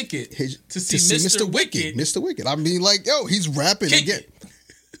your ticket to see Mr. Wicked. Mr. Wicked. I mean, like, yo, he's rapping again.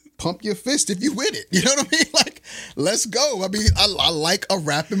 Pump your fist if you with it. You know what I mean? Like, let's go. I mean, I like a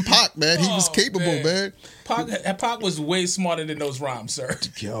rapping Pac, man. He was capable, man. Pac was way smarter than those rhymes, sir.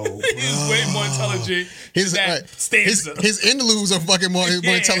 Yo, he's way more intelligent. His interludes are fucking more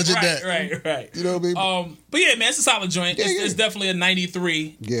intelligent than that. Right. You know what I mean? But yeah, man, it's a solid joint. It's definitely a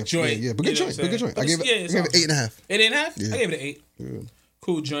 93 joint. Yeah, but good joint. I gave it 8.5. 8.5? Yeah. I gave it an 8. Yeah.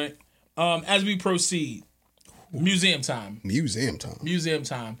 Cool joint. As we proceed, museum time.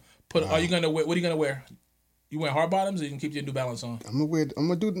 What are you gonna wear? You wearing hard bottoms, or you can keep your New Balance on? I'm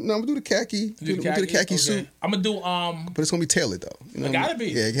gonna do the khaki. Do the khaki suit. I'm gonna do but it's gonna be tailored though. You know it gotta be.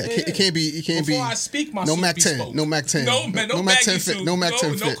 Yeah, it can't be. Before I speak, my no suit Mac be 10. spoke. No Mac 10. No Mac 10 fit. No Mac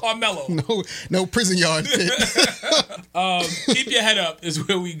 10 fit. No Carmelo. No prison yard fit. Keep your head up is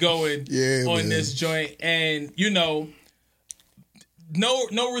where we going on this joint, and no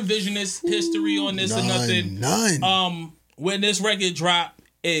revisionist history on this or nothing. None. When this record dropped,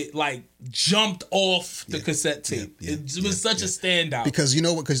 it like jumped off the cassette tape. It was such a standout. Because you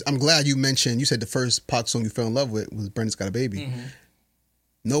know what? Because I'm glad you said the first Pac song you fell in love with was Brenda's Got a Baby. Mm-hmm.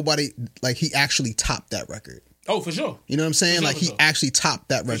 Nobody, like, he actually topped that record. Oh, for sure. You know what I'm saying? He actually topped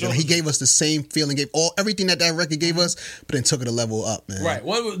that record. He gave us the same feeling, gave everything that record gave us, but then took it a level up, man. Right.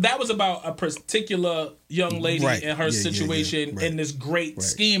 Well, that was about a particular young lady and her situation in this great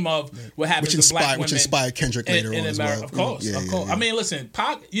scheme of what happens to black women. Which inspired Kendrick later on as well. Of course. I mean, listen,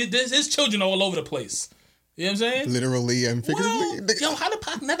 Pac, there's children all over the place. You know what I'm saying? Literally and figuratively. Yo, how did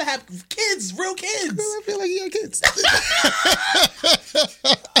Pac never have kids, real kids? I feel like he had kids.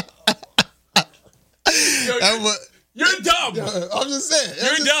 You're dumb. I'm just saying.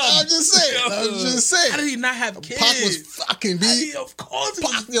 You're dumb. I'm just saying. How did he not have kids? Pac was fucking big. Of course.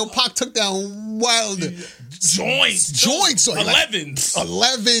 Pac took down wild joints. 11s.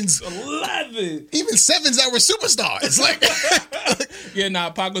 11. Even 7s that were superstars. Like,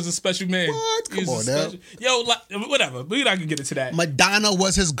 Pac was a special man. What? Come on now. Yo, whatever. We're not gonna get into that. Madonna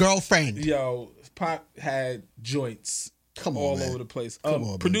was his girlfriend. Yo, Pac had joints. All over the place.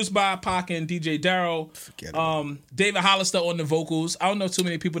 Produced by Pac and DJ Darryl. David Hollister on the vocals. I don't know too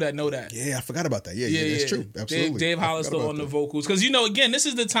many people that know that. Yeah, I forgot about that. Yeah, that's true. Absolutely. Dave Hollister on the vocals. Because, again, this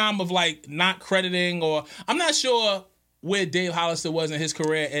is the time of, like, not crediting or... I'm not sure where Dave Hollister was in his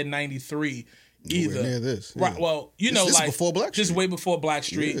career in 93 either. Nowhere near this. Right. Well, this like before Black Street. Just way before Black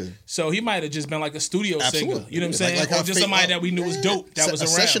Street. Yeah. So he might have just been like a studio singer. You know what I'm saying? Like or just somebody that we knew was dope that was around.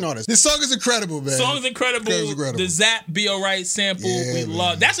 Session artist. This song is incredible, man. Song's incredible. The Zap Be Alright sample we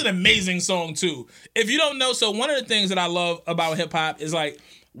love. That's an amazing song too. If you don't know, so one of the things that I love about hip hop is like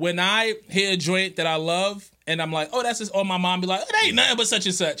when I hear a joint that I love and I'm like, oh, that's just, or my mom be like, oh, that ain't nothing but such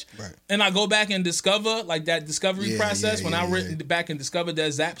and such. Right. And I go back and discover, like that discovery process, when I went back and discovered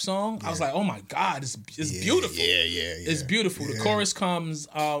that Zap song, I was like, oh my God, it's beautiful. It's beautiful. The chorus comes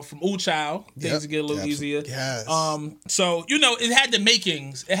from Ooh Child. Things get a little easier. Yes. So, it had the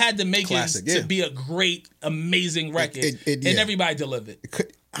makings. It had the makings Classic, to be a great, amazing record. And everybody delivered.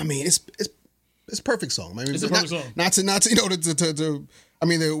 It's a perfect song. I mean, it's a perfect song. Not to I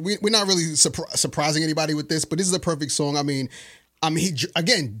mean, we're not really surprising anybody with this, but this is a perfect song. I mean,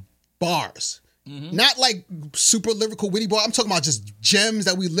 again, bars. Mm-hmm. Not like super lyrical witty bars. I'm talking about just gems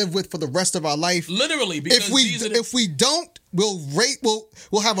that we live with for the rest of our life. Literally, because if we don't,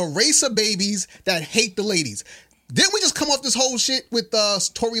 we'll have a race of babies that hate the ladies. Didn't we just come off this whole shit with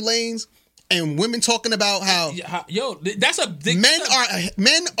Tory Lanez? And women talking about how that's a big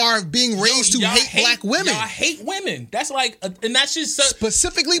men are being raised to hate black women. Y'all hate women. That's like, and that's just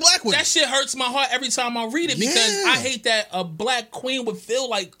specifically black women. That shit hurts my heart every time I read it because I hate that a black queen would feel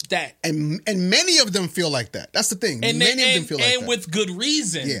like that. And many of them feel like that. That's the thing. And many of them feel like that, and with good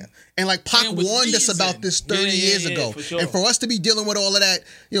reason. Yeah. And like Pac warned us about this 30 years ago. For sure. And for us to be dealing with all of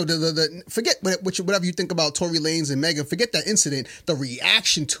that, forget whatever you think about Tory Lanez and Megan. Forget that incident. The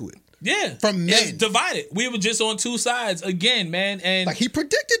reaction to it. Yeah. From men. It's divided. We were just on two sides again, man. And like he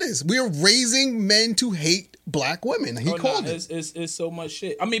predicted this. We're raising men to hate black women. He called it. It's so much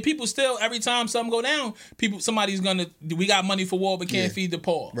shit. I mean, people still, every time something go down, we got money for war but can't feed the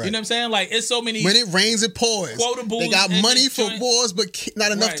poor. Right. You know what I'm saying? Like, it's so many. When it rains, it pours. Quotables. They got money for wars but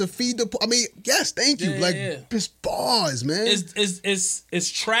not enough to feed the poor. I mean, yes, thank you. It's bars, man.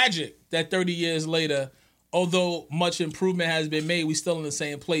 It's tragic that 30 years later, although much improvement has been made, we still in the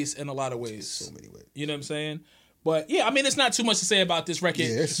same place in a lot of ways. So many ways. You know what I'm saying? But yeah, I mean, it's not too much to say about this record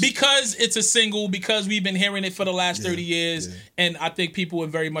because it's a single, because we've been hearing it for the last 30 years, and I think people are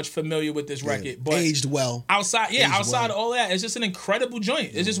very much familiar with this record. But aged well. Outside of all that, it's just an incredible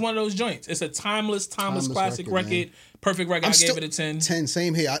joint. It's just one of those joints. It's a timeless classic record. Perfect record. I gave it a 10. 10,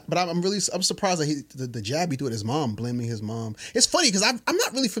 same here. But I'm surprised that the jab he threw at his mom, blaming his mom. It's funny because I'm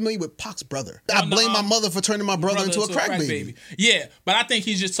not really familiar with Pac's brother. I blame my mother for turning my brother into a crack baby. Yeah, but I think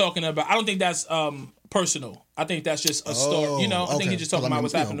he's just talking about. I don't think that's personal. I think that's just a story. You know, I think he's just talking about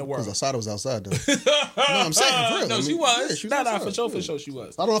what's happening in the world. Because Asada was outside, though. No, I'm saying for real. No, she was. Yeah, she was outside. For sure, she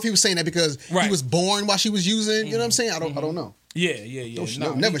was. I don't know if he was saying that because he was born while she was using. You know what I'm saying? I don't know.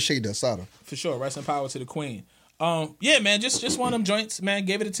 Yeah. Never shade Asada. For sure. Rest in power to the queen. Yeah, man, just one of them joints, man.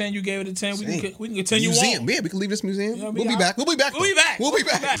 Gave it a 10. You gave it a 10. We can continue museum. on. Yeah, we can leave this museum. You know, we'll be back. We'll be back.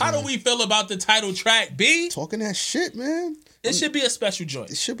 How do we feel about the title track, B? Talking that shit, man. It should be a special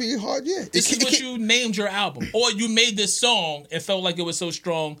joint. It should be hard, yeah. This is what you named your album. Or you made this song and felt like it was so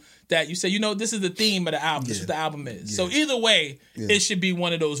strong that you said, this is the theme of the album. This is what the album is. Yeah. So either way, it should be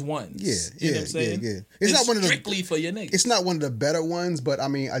one of those ones. Yeah. You know what I'm saying? Yeah. It's not one of the strictly for your niggas. It's not one of the better ones, but I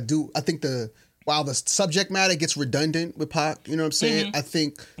mean, I think while the subject matter gets redundant with Pac, you know what I'm saying? I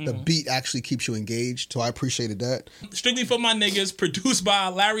think the beat actually keeps you engaged, so I appreciated that. Strictly for my niggas, produced by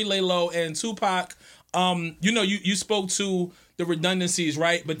Larry Lalo and Tupac. You spoke to the redundancies,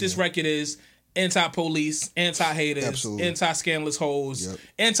 right? But this record is anti-police, anti-haters, anti-scandalous hoes,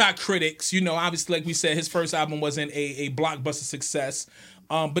 anti-critics. Obviously, like we said, his first album wasn't a blockbuster success.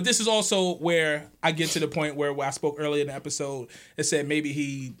 But this is also where I get to the point where I spoke earlier in the episode. It said maybe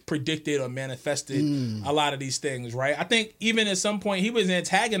he predicted or manifested a lot of these things, right? I think even at some point he was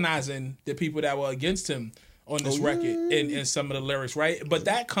antagonizing the people that were against him on this record in some of the lyrics, right? But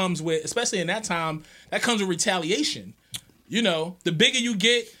that comes with, especially in that time, that comes with retaliation. The bigger you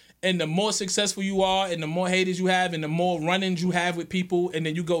get and the more successful you are and the more haters you have and the more run-ins you have with people, and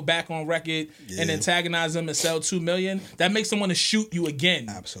then you go back on record and antagonize them and sell 2 million, that makes them want to shoot you again.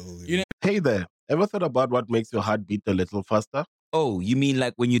 Absolutely. Hey there, ever thought about what makes your heart beat a little faster? Oh, you mean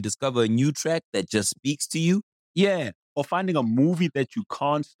like when you discover a new track that just speaks to you? Yeah, or finding a movie that you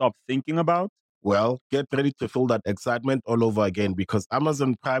can't stop thinking about? Well, get ready to feel that excitement all over again, because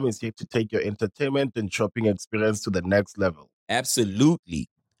Amazon Prime is here to take your entertainment and shopping experience to the next level. Absolutely.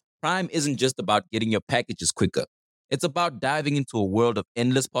 Prime isn't just about getting your packages quicker. It's about diving into a world of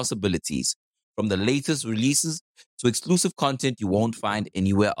endless possibilities, from the latest releases to exclusive content you won't find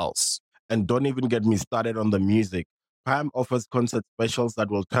anywhere else. And don't even get me started on the music. Prime offers concert specials that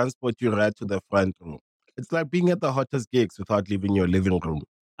will transport you right to the front row. It's like being at the hottest gigs without leaving your living room.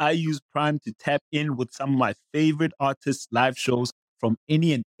 I use Prime to tap in with some of my favorite artists' live shows from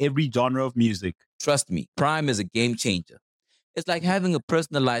any and every genre of music. Trust me, Prime is a game changer. It's like having a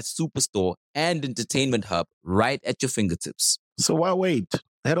personalized superstore and entertainment hub right at your fingertips. So why wait?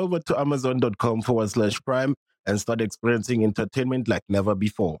 Head over to amazon.com/Prime and start experiencing entertainment like never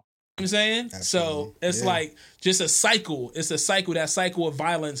before. You know what I'm saying? Absolutely. So it's like just a cycle. It's a cycle, that cycle of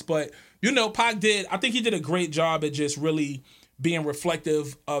violence. But, Pac I think he did a great job at just really being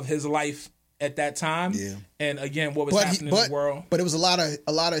reflective of his life at that time. Yeah. And again, what was happening in the world. But it was a lot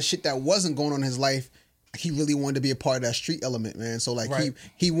of shit that wasn't going on in his life. He really wanted to be a part of that street element, man. So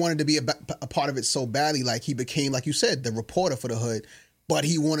he wanted to be a part of it so badly. Like he became, like you said, the reporter for the hood. But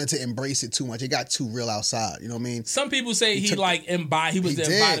he wanted to embrace it too much. It got too real outside. You know what I mean? Some people say he was the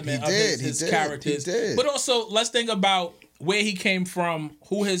embodiment of his characters. But also, let's think about where he came from,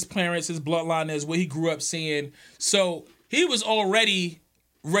 who his parents, his bloodline is, what he grew up seeing. So he was already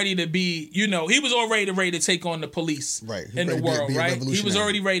ready to be, he was already ready to take on the police in the world, right? He was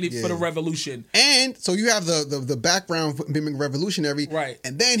already ready for the revolution. And so you have the background for being revolutionary, right?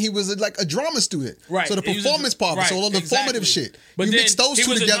 And then he was like a drama student, right? So the performance part, so all the formative shit. But you then mix those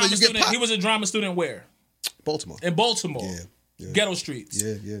two together, you get Pac. He was a drama student where? Baltimore. In Baltimore, ghetto streets,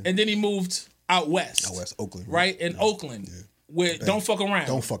 and then he moved out west, Oakland, right? In Oakland. Yeah. With don't fuck around.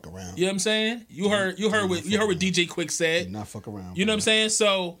 Don't fuck around. You know what I'm saying? You heard what DJ Quick said. Do not fuck around. You know what I'm saying?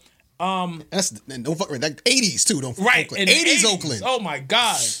 So and don't fuck around. Like 80s too. Don't fuck right. Oakland. 80s Oakland. Oh my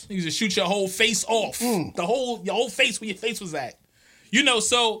God. You just shoot your whole face off. Your whole face where your face was at.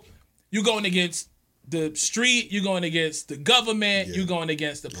 So you're going against the street, you're going against the government, you're going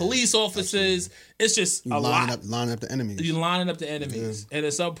against the police officers. Absolutely. It's just a lot. Lining up the enemies. You're lining up the enemies. Yeah. And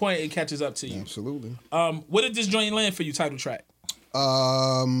at some point it catches up to you. Absolutely. What did this joint land for you, title track?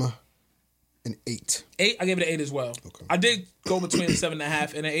 An 8. 8? I gave it an 8 as well. Okay. I did go between a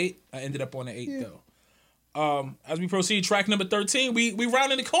 7.5 and an 8. I ended up on an 8 though. As we proceed, track number 13, we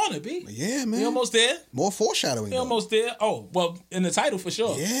rounding the corner, B. Yeah, man. We almost there. More foreshadowing. We almost there. Oh, well, in the title for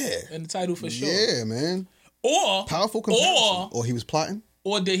sure. Yeah. In the title for sure. Yeah, man. Or powerful comparison. Or he was plotting.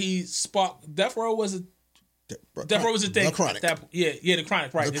 Or did he spark? Death Row was a Death Row was a thing. The Chronic. The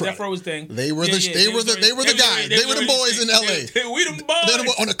Chronic, right. The Death Row was a thing. They were the guys. They were the boys in LA. We the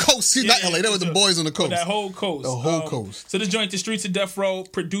boys. On the coast. See, not LA. They were the boys on the coast. That whole coast. The whole coast. So this joint, The Streets of Death Row,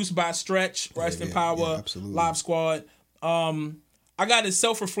 produced by Stretch, Rest in Power, Live Squad. I got it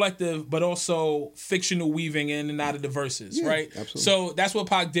self-reflective, but also fictional weaving in and out of the verses, right? Absolutely. So that's what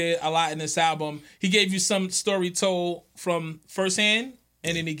Pac did a lot in this album. He gave you some story told from firsthand.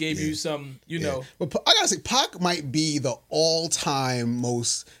 And then he gave you some, you know. But I gotta say, Pac might be the all-time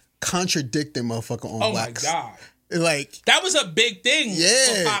most contradicting motherfucker on wax. Oh my God. Like, that was a big thing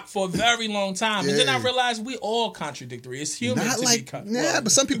for Pac for a very long time. And then I realized we all contradictory. It's human not to like, be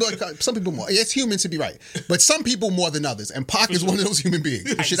but some people more. It's human to be right. But some people more than others. And Pac is one of those human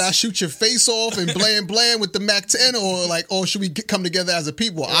beings. Nice. Should I shoot your face off and blam with the Mac 10 or should we come together as a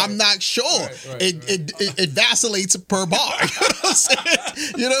people? Right. I'm not sure. It vacillates per bar.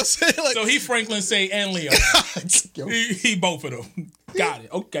 You know what I'm saying? Like, so he Franklin Say and Leo. he both of them. Got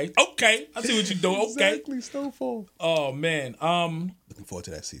it. Okay. I see what you're doing. Okay. Exactly. Snowfall. Oh man. Looking forward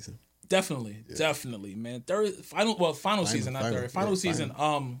to that season. Definitely, man. Final season, not third. Final season.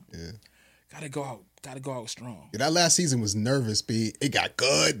 Gotta go out strong. Yeah, that last season was nervous, B. It got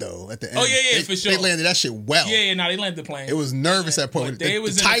good though at the end. Oh yeah, for sure. They landed that shit well. Yeah, they landed the plane. It was nervous at that point.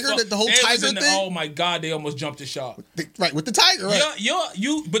 The whole tiger thing. Oh my God, they almost jumped the shark. Right, with the tiger, right?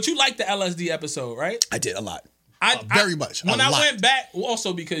 But you liked the LSD episode, right? I did a lot. Very much. When I went back,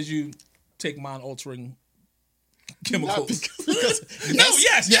 also because you take mind-altering chemicals.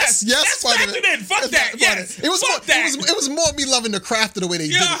 Yes. That's factored in. Fuck that. Yes. It was more me loving the craft of the way they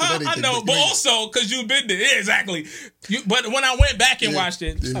did it. I know, but also because you've been there. Yeah, exactly. But when I went back and watched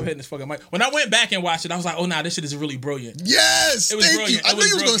it, stop hitting this fucking mic. When I went back and watched it, I was like, oh, nah, this shit is really brilliant. Yes, it was brilliant. You. I knew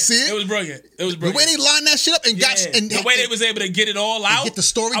you was going to see it. It was brilliant. The way they lined that shit up and the way they was able to get it all out. Get the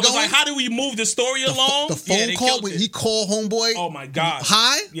story going. I was like, how do we move the story along? The phone call when he called homeboy. Oh my God.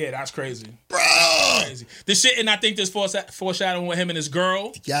 Hi? Yeah, that's crazy. Bro. That's crazy. The shit, and I think there's foreshadowing with him and his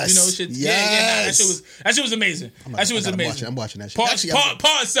girl. Yes. You know, shit. Yes. That shit was amazing. That shit was amazing. I'm watching that shit.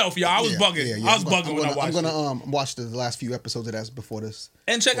 Part itself, y'all. I was bugging. I was bugging when I watched it. I'm gonna watch the last few episodes of that before this.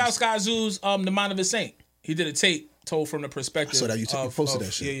 And check out Skyzoo's The Mind of a Saint. He did a tape told from the perspective. So that you posted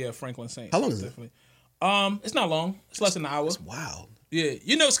that shit. Yeah, Franklin Saint. How long is it? It's not long. It's less than an hour. It's wild. Yeah,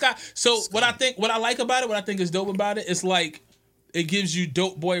 you know Sky. So what I like about it, what I think is dope about it, it's like it gives you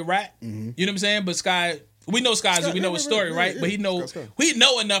dope boy rap. Mm-hmm. You know what I'm saying? But Sky, we know Skyzoo, we know his story, right? But we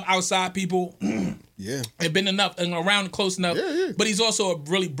know enough outside people. Yeah, and been enough and around close enough. Yeah. But he's also a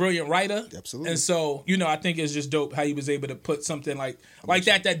really brilliant writer. Absolutely. And so, I think it's just dope how he was able to put something like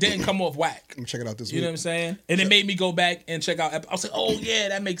that didn't come off whack. I'm gonna check it out this week. You know what I'm saying? And it made me go back and check out. I was like, oh yeah,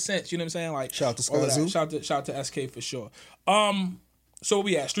 that makes sense. You know what I'm saying? Like, shout out to Skyzoo. Shout out to SK for sure. So where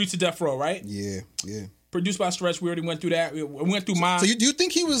we at? Streets of Death Row, right? Yeah. Produced by Stretch. We already went through that. We went through mine. So do you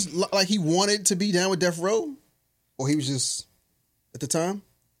think he was like he wanted to be down with Death Row, or he was just at the time?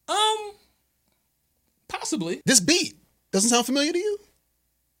 Possibly. This beat doesn't sound familiar to you?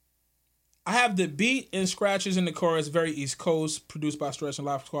 I have the beat and scratches in the chorus, very East Coast, produced by Stretch and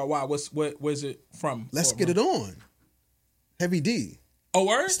Live Squad. Wow, where's it from? Let's get it on. Heavy D. Oh,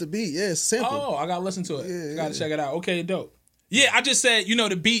 word? It's the beat, yeah, it's a sample. Oh, I gotta listen to it. Gotta check it out. Okay, dope. Yeah, I just said,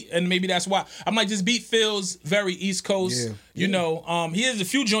 the beat, and maybe that's why. I'm like, this beat feels very East Coast. Yeah. He has a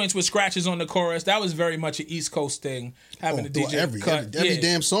few joints with scratches on the chorus. That was very much an East Coast thing, having the DJ cut. Every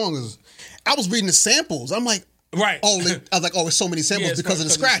damn song is... I was reading the samples. I'm like... Right. I was like, it's so many samples because of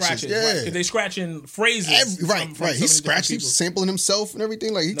the scratches. Yeah. Right. Because they scratching phrases. Right. He's scratching, sampling himself and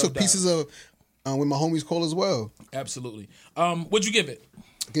everything. Like, he took pieces of... with my homies Cole as well. Absolutely. What'd you give it?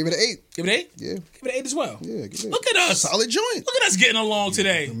 Give it an 8. Give it an 8? Yeah. Give it an 8 as well. Yeah, give it Look at us. Solid joint. Look at us getting along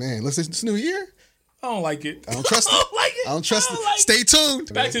today. Man, listen, it's New Year. I don't like it. I don't trust it. I don't trust it. Stay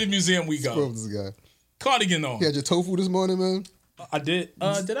tuned. Back to the museum we go. This guy. Cardigan on. You had your tofu this morning, man? I did.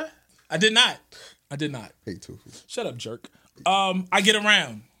 Did I? I did not. Hate tofu. Shut up, jerk. I get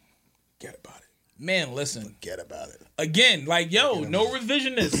around. Forget about it. Man, listen. Forget about it. Again, no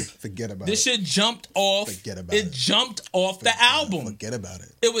revisionist. Forget about this it. This shit jumped off. Forget about it. It jumped off the album. Forget about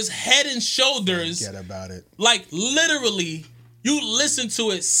it. It was head and shoulders. Forget about it. Like, literally, you listen to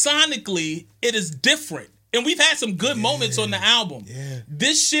it sonically, it is different. And we've had some good moments on the album. Yeah.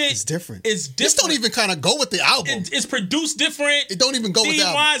 This shit is different. This don't even kind of go with the album. It's produced different. It don't even go with the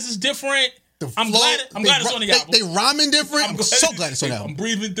album. Theme-wise, it's different. I'm glad it's on the album. They rhyming different. I'm so glad it's on the album. I'm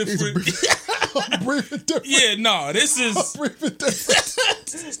breathing different. I'm breathing different. Yeah, no, this is... I'm breathing different.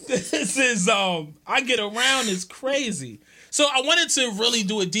 This is... I Get Around is crazy. So I wanted to really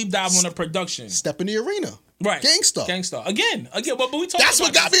do a deep dive on the production. Step in the arena. Right. Gangstar. Again. But we talked That's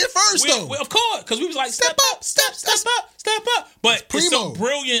what got me at first, though. Of course, because we was like, step up. But it's so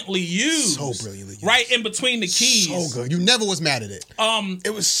brilliantly used. Right in between the keys. So good. You never was mad at it.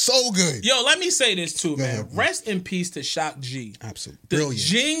 It was so good. Yo, let me say this too, man. Rest in peace to N.I.G.G.A.Z. Absolutely. Brilliant.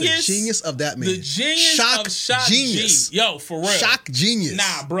 The genius of that man. The genius of N.I.G.G.A.Z. Yo, for real. Shock genius.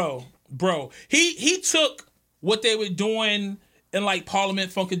 Nah, bro. He took what they were doing in like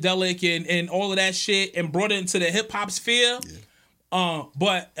Parliament Funkadelic and all of that shit and brought it into the hip hop sphere. Yeah.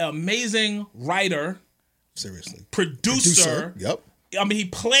 But amazing writer. Seriously. Producer. Yep. I mean, he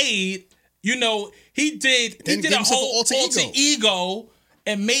played, he did a whole alter ego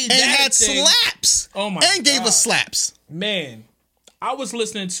and made that had thing. Slaps. Oh my and gave us slaps. Man, I was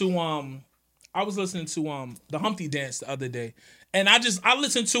listening to the Humpty Dance the other day. And I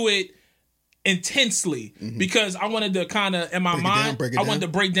listened to it intensely because I wanted to kind of, in my mind, I wanted to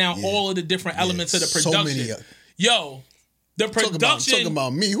break down all of the different elements of the production. So many, the production. Talking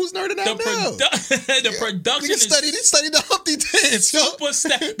about me. Who's nerding out now? The production is studied the Humpty Dance.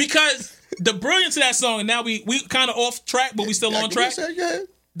 Super because the brilliance of that song, and now we kind of off track, but we still on track.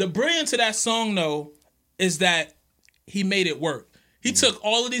 The brilliance of that song, though, is that he made it work. He took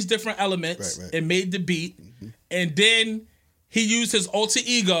all of these different elements and made the beat, and then he used his alter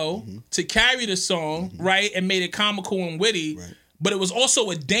ego to carry the song, right, and made it comical and witty. Right. But it was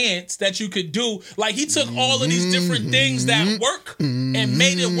also a dance that you could do. Like, he took all of these different things that work and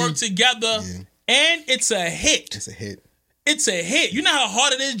made it work together, and it's a hit. It's a hit. You know how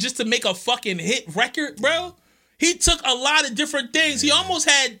hard it is just to make a fucking hit record, bro? He took a lot of different things. He almost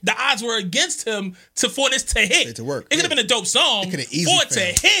had the odds were against him for this to hit. To work. It could have been a dope song for it to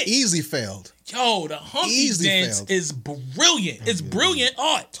hit. Easily failed. Yo, the Humpty Dance is brilliant. It's brilliant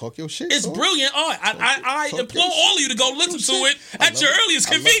art. Talk your shit. It's brilliant art. I implore all of you to go listen to it at your earliest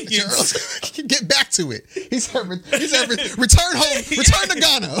convenience. Get back to it. He said, return home. Return to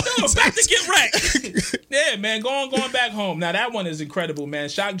Ghana. No, back to get wrecked. Yeah, man, going back home. Now that one is incredible, man.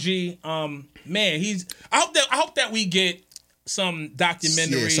 N.I.G.G.A.Z. Man, I hope that we get some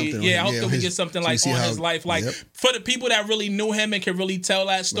documentary. I hope that we get something like on his life. Like for the people that really knew him and can really tell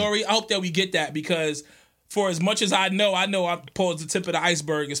that story, I hope that we get that because for as much as I know I pulled the tip of the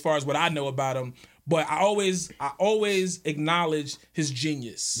iceberg as far as what I know about him. But I always acknowledge his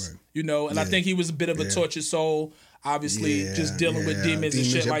genius. Right. And I think he was a bit of a tortured soul, obviously, just dealing with demons and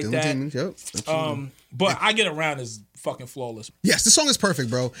shit like that. But I Get Around is fucking flawless. Yes, the song is perfect,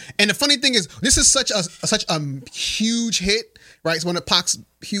 bro. And the funny thing is, this is such a huge hit, right? It's one of Pac's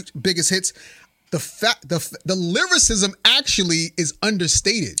biggest hits. The lyricism actually is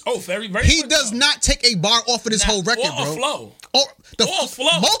understated. Oh, very, very. He does not take a bar off of this whole record, bro. Flow. Or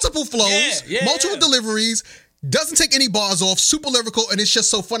flow. Multiple flows, multiple deliveries. Doesn't take any bars off. Super lyrical, and it's just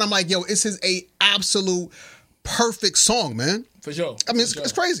so fun. I'm like, yo, this is a absolute perfect song, man. For sure. I mean,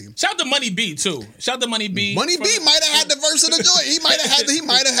 it's crazy. Shout out to Money B too. Shout out to Money B. Money B might have had the verse of the joint. He might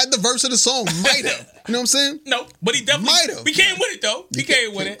have had the verse of the song. Might have. You know what I'm saying? No, but he definitely might have. We came with it though. He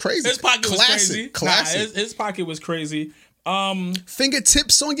came with it. Crazy. His pocket was crazy. Classic. His pocket was crazy.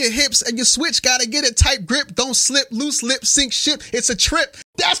 Fingertips on your hips and your switch gotta get a tight grip. Don't slip, loose lip, sink ship. It's a trip.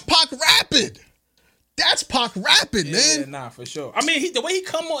 That's Pac rapping. That's Pac rapping, man. Yeah, nah, for sure. I mean, the way he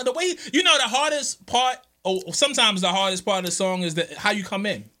come on, the hardest part. Oh, sometimes the hardest part of the song is how you come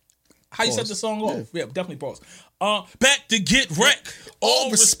in. How you set the song off. Yeah, definitely pause. Back to get wrecked. All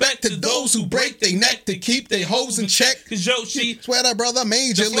respect to those who break their neck to keep their hoes in check. Cause swear that brother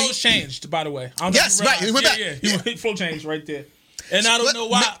majorly. The flow changed, by the way. Yes, right. He went back. Yeah. Flow changed right there. And I don't know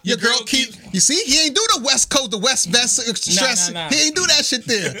why your girl keeps. You see, he ain't do the West Coast, the West Vest stress. Nah. He ain't do that shit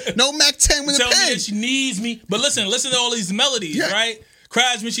there. No Mac 10 with a pen. Tell me that she needs me. But listen to all these melodies, right?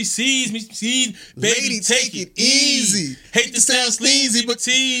 Cries when she sees me, baby, take it easy. Hate to sound sleazy, but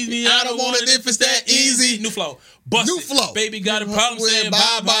tease me. I don't want it if it's that easy. New flow. New flow. Baby got a problem saying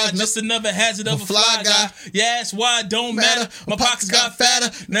bye-bye. Just another hazard of a fly guy. Yeah, that's why it don't matter. My pockets got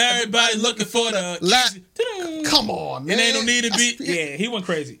fatter. Now everybody looking for the... Come on, man. It ain't no need to be... Yeah, he went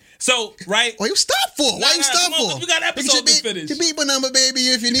crazy. So, right? Why you stop for? Why you stop for? We got episodes to finish. Your beeper number, baby,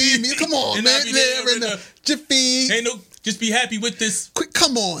 if you need me. Come on, man. There in the Jiffy. Ain't no... Just be happy with this. Quick,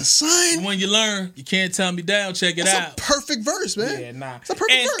 come on, son. When you learn, you can't tell me down. Check it out. It's a perfect verse, man. Yeah, nah. It's a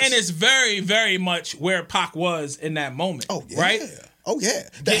perfect verse. And it's very, very much where Pac was in that moment. Oh, yeah. Right? Oh, yeah.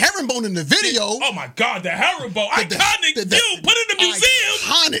 The herringbone in the video. Oh, my God. The herringbone. Iconic. Put it in the museum.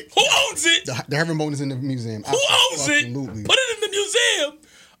 Iconic. Who owns it? The herringbone is in the museum. Who owns it? Put it in the museum.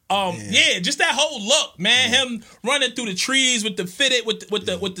 Yeah, just that whole look, man. Him running through the trees with the fitted, with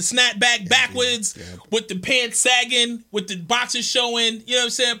the snapback backwards, with the pants sagging, with the boxers showing. You know what I'm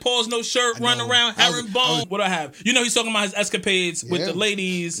saying? Paul's no shirt, running around, herringbone. What do I have? You know, he's talking about his escapades with the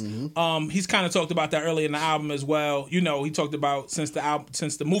ladies. He's kind of talked about that earlier in the album as well. You know, he talked about since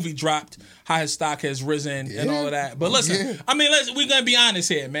the movie dropped, how his stock has risen and all of that. But listen, I mean, we're gonna be honest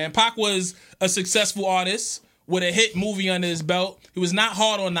here, man. Pac was a successful artist with a hit movie under his belt. He was not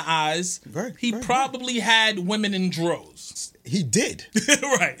hard on the eyes. He probably had women in droves. He did.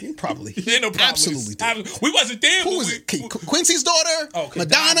 Right. He probably. Absolutely did. We wasn't there. Who was it? Quincy's daughter? Oh,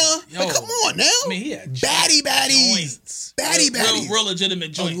 Madonna? Like, come on now. I mean, he had baddies. Baddies. Real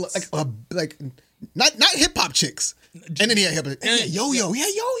legitimate joints. Like not hip hop chicks. And then he had hip-hop. Yo-yo. Yeah,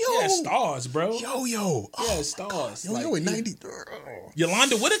 yo-yo. Yeah, stars, bro. Yo-yo. Yeah, stars. Yo-yo in 90.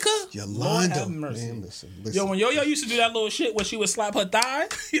 Yolanda Whitaker? Yolanda. Man, listen. Yo, when Yo-Yo used to do that little shit where she would slap her thigh,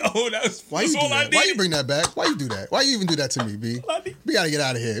 that's all I did. Why you bring that back? Why you do that? Why you even do that to me, B? We gotta get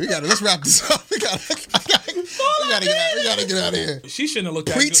out of here. Let's wrap this up. We gotta get out of here. She shouldn't have looked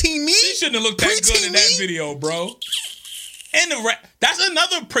that good. Preteen me? She shouldn't have looked that good in that video, bro. And that's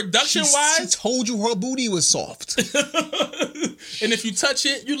another production-wise. She told you her booty was soft. And if you touch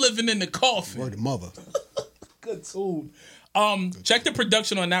it, you living in the coffin. Word of mother. Good tune. Check the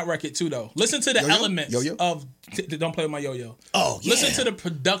production on that record too, though. Listen to the elements of. Don't play with my yo-yo. Oh, yeah. Listen to the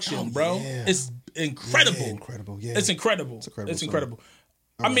production, bro. Yeah. It's incredible. Yeah, incredible. Yeah. It's incredible. It's incredible.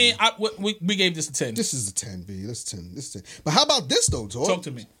 I mean, we gave this a 10. This is a 10, B. This is 10. But how about this though, Tor? Talk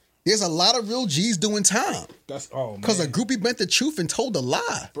to me. There's a lot of real G's doing time. Because a groupie bent the truth and told a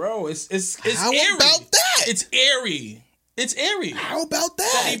lie. Bro, it's how eerie. About that? It's eerie. It's eerie. How about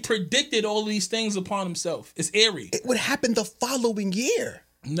that? He predicted all these things upon himself. It's eerie. It would happen the following year.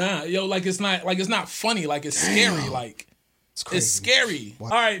 Nah, yo, it's not funny. Like it's scary. Like it's scary. Wow.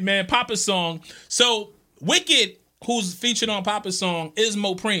 All right, man. Papa's song. So Wicked, who's featured on Papa's song, is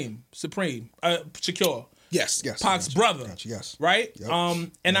Supreme, Shakur. Yes. Pac's brother. Gotcha, yes. Right? Yep.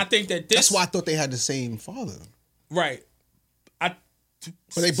 And I think that this... That's why I thought they had the same father. Right. But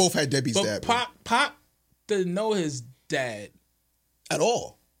they both had Debbie's dad. Pac didn't know his dad. At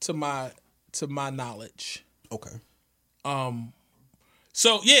all. To my knowledge. Okay.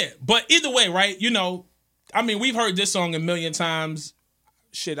 So, yeah. But either way, right? You know, I mean, we've heard this song a million times.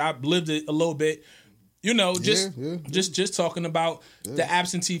 Shit, I've lived it a little bit. You know, just talking about the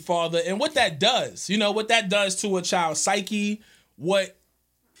absentee father and what that does. You know, what that does to a child's psyche, what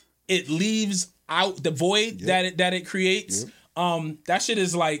it leaves out, the void that it creates. That shit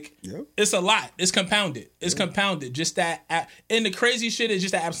is like, it's a lot. It's compounded. It's compounded. Just that, and the crazy shit is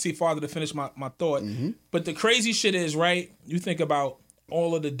just the absentee father, to finish my thought. Mm-hmm. But the crazy shit is, right, you think about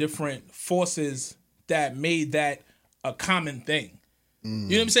all of the different forces that made that a common thing. You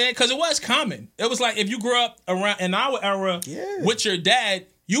know what I'm saying? Because it was common. It was like if you grew up around in our era with your dad,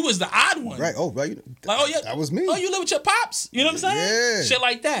 you was the odd one. Right. Oh, right. Like, oh yeah, that was me. Oh, you live with your pops. You know what I'm saying? Yeah. Shit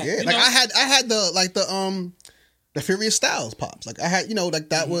like that. Yeah. Like I had the Furious Styles pops. Like I had, like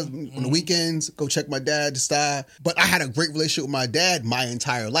that was on the weekends, go check my dad to style. But I had a great relationship with my dad my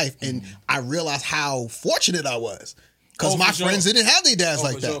entire life. And I realized how fortunate I was. Because my friends didn't have their dads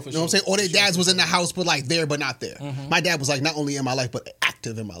like that. You know what I'm saying? Or their dads was in the house, but like there, but not there. Mm-hmm. My dad was like not only in my life, but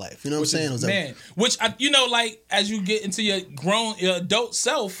active in my life. You know what I'm saying? Which, like as you get into your adult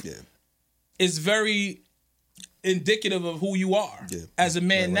self, is very indicative of who you are as a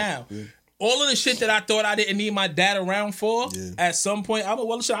man now. Yeah. All of the shit that I thought I didn't need my dad around for, at some point, I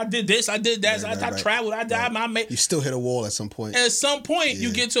did this, I did that, I traveled, I died, I made... You still hit a wall at some point. At some point,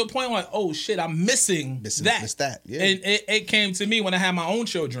 you get to a point like, oh shit, I'm missing that. Miss that, yeah. And it came to me when I had my own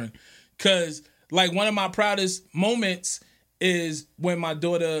children. Because, like, one of my proudest moments is when my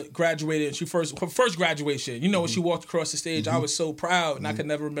daughter graduated, her first graduation. You know, when she walked across the stage, I was so proud, and I could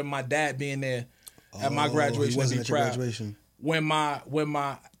never remember my dad being there at my graduation. He wasn't at your graduation. When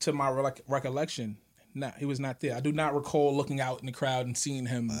to my recollection, he was not there. I do not recall looking out in the crowd and seeing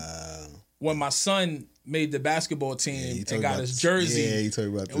him. Wow. When my son made the basketball team and got his jersey, you told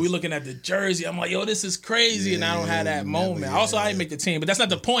me about this. And we looking at the jersey, I'm like, yo, this is crazy, and I don't have that moment. Also, I didn't make the team, but that's not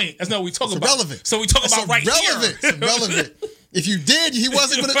the point. That's not what we talk about. Irrelevant. So we talk about right here. It's irrelevant. If you did, he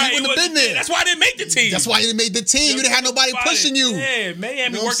wouldn't have been there. That's why I didn't make the team. That's why you didn't make the team. You didn't have nobody pushing you. Yeah, man, you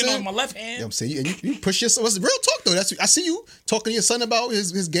had me working on my left hand. You know what I'm saying? You push your son. What's real talk though? I see you talking to your son about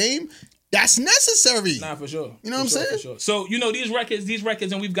his game. That's necessary. Nah, for sure. You know what I'm saying? For sure. So, these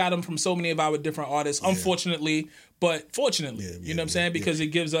records, and we've got them from so many of our different artists, unfortunately, but fortunately, you know what I'm saying? Because it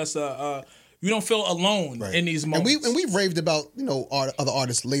gives us you don't feel alone in these moments. And we've raved about other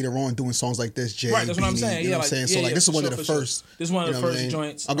artists later on doing songs like this. Jay, right, that's Beanie, what I'm saying. You know what I'm saying? So like this is one of the first. This is one of the first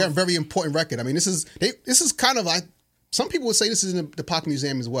joints. A very important record. I mean, this is kind of like some people would say this is in the Pac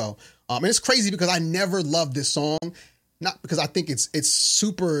Museum as well. And it's crazy because I never loved this song, not because I think it's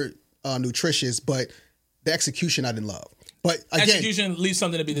super nutritious, but the execution I didn't love. But again, execution leaves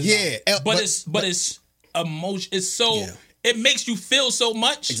something to be desired. Yeah, but it's emotion. It's so. Yeah. It makes you feel so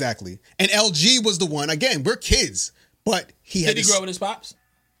much. Exactly. And L.G. was the one. Again, we're kids, but Did he grow up with his pops?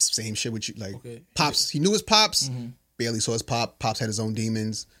 Same shit with you. Like pops, he knew his pops. Barely saw his pop. Pops had his own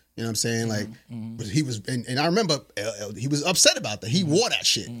demons. You know what I'm saying? Like, but he was, and I remember he was upset about that. He wore that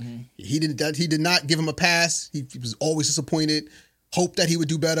shit. He did not give him a pass. He was always disappointed. Hoped that he would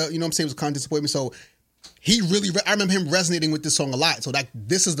do better. You know what I'm saying? It was a kind of disappointment. So I remember him resonating with this song a lot. So like,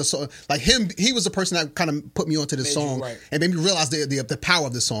 this is the song. Like him, he was the person that kind of put me onto this song and made me realize the power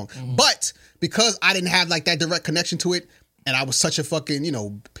of the song. But because I didn't have like that direct connection to it, and I was such a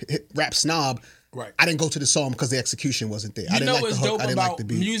fucking rap snob. Right. I didn't go to the song because the execution wasn't there. I didn't like the hook. I didn't like the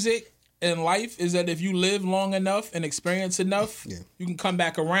beat. Music and life is that if you live long enough and experience enough, you can come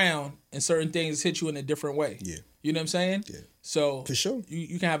back around and certain things hit you in a different way. Yeah. You know what I'm saying? Yeah. So for sure,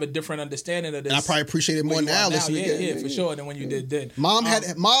 you can have a different understanding of this. And I probably appreciate it more now. Yeah, for sure, than when you did then. Mom had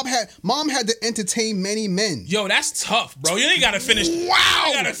to entertain many men. Yo, that's tough, bro. You ain't got to finish. Wow,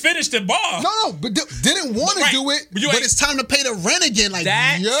 you got to finish the bar. No, but didn't want to do it. But it's time to pay the rent again. Like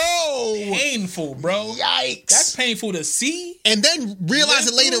painful, bro. Yikes, that's painful to see. And then realize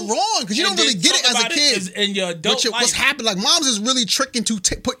it later on because you don't really get it as a kid. In your adult life, what's happened? Like moms is really tricking to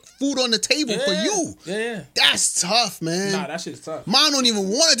put food on the table for you. Yeah, that's tough, man. Nah, that shit's tough. Mom don't even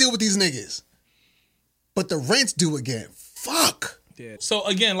want to deal with these niggas, but the rents do again. Fuck. Yeah. So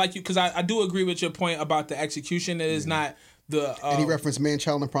again, like you, because I do agree with your point about the execution. It is not the. And he referenced "Man,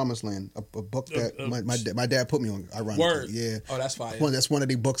 Child, and Promised Land," a book that my dad put me on. Ironically, word. Yeah. Oh, that's fire. That's one of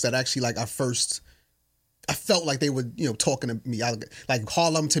the books that actually I felt like they were talking to me. Like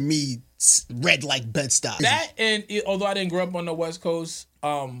Harlem to me read like Bed-Stuy. That and although I didn't grow up on the West Coast,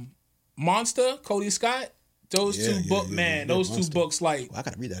 Monster, Cody Scott. Those two books, those two books, like I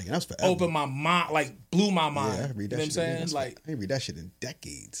gotta read that again. That was forever. Opened my mind, like blew my mind. Yeah, I read that. You know what I'm saying? Like I didn't read that shit in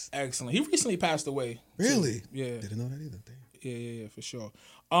decades. Excellent. He recently passed away. Really? So, yeah. Didn't know that either. Damn. Yeah, for sure.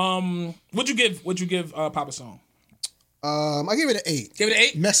 What'd you give Papa Song? I gave it an 8. Gave it an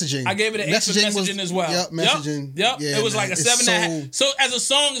 8? Messaging. I gave it an 8 for messaging as well. Yep, messaging. Yep. Yeah, it was like a 7.5. So as a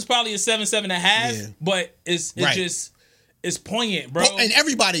song, it's probably a 7.5. Yeah. But it's just. It's poignant, bro. And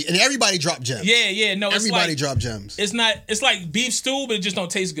everybody dropped gems. Yeah. No, everybody dropped gems. It's not. It's like beef stew, but it just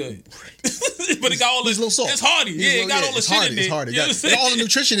don't taste good. But it got all this little salt. It's hearty. It got all the shit in it. It's hearty. Got all the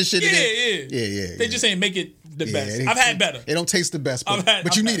nutrition and shit in it. Yeah. They just ain't make it the best. I've had better. It don't taste the best,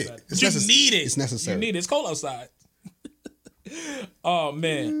 but you need it. You need it. It's necessary. You need it. It's cold outside. Oh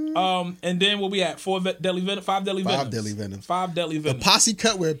man. And then what we at? 5 Deadly Venoms. 5 Deadly Venoms. The posse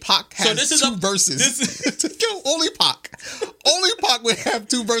cut where Pac has two verses. Only Pac would have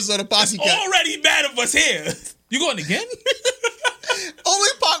 2 verses on a posse cut. Already bad of us here. You going again? Only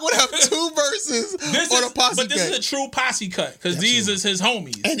Pac would have 2 verses on a posse cut. But this is a true posse cut because these is his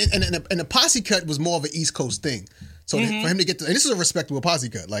homies. And the posse cut was more of an East Coast thing. So for him to get to, and this is a respectable posse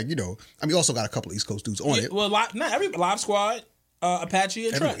cut. Like, also got a couple of East Coast dudes on it. Well, not every Live Squad, Apache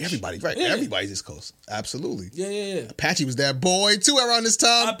and Trench. Everybody, right. Yeah. Everybody's East Coast. Absolutely. Yeah. Apache was that boy, too, around this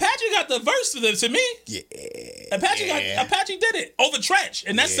time. Apache got the verse to me. Yeah. Apache did it over Trench,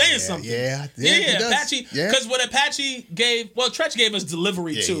 and that's saying something. Yeah. Apache, because what Apache gave, Trench gave us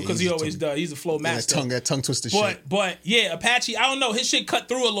delivery, too, because he always does. He's a flow master. That tongue twister shit. But, Apache, I don't know, his shit cut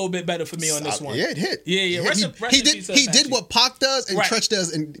through a little bit better for me on this one. Yeah, it hit. Yeah. He did what Pac does and Trench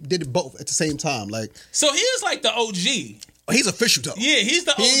does, and did it both at the same time. So he is like the OG. He's official though. Yeah, he's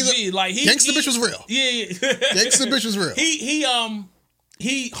the OG. Gangsta Bitch was real. Yeah. Gangsta Bitch was real.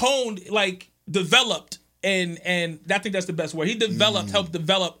 He honed, developed, and I think that's the best word. He helped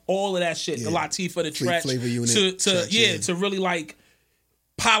develop all of that shit. Yeah. The Latifah, the Tretch, flavor unit, to really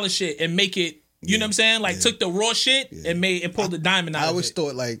polish it and make it. You know what I'm saying? Took the raw shit and pulled the diamond out of it. I always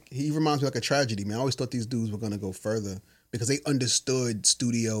thought he reminds me like a tragedy, man. I always thought these dudes were gonna go further because they understood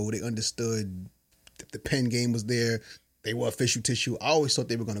studio. They understood the pen game was there. They were official tissue. I always thought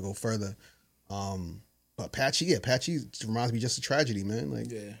they were going to go further. But Apache reminds me just of tragedy, man.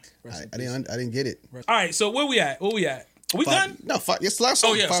 I didn't get it. All right, so where we at? Are we done? No, 5. It's the last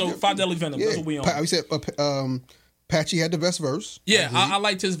song. Oh yeah, so 5 Deadly Venoms. Yeah. That's what we on. We said Apache had the best verse. Yeah, I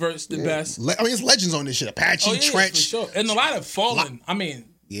liked his verse the best. It's legends on this shit. Apache, Trench, for sure. And a lot have fallen.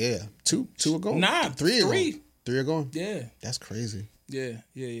 Yeah, two are gone. Nah, 3 are gone. 3 are gone. Yeah, that's crazy. Yeah.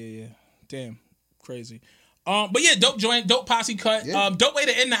 Damn, crazy. But yeah, dope joint, dope posse cut. Yeah. Dope way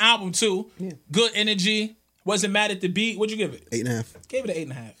to end the album too. Yeah. Good energy. Wasn't mad at the beat. What'd you give it? 8.5. Gave it an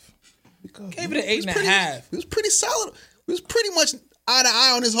 8.5. Gave it an 8.5. It was pretty solid. It was pretty much eye to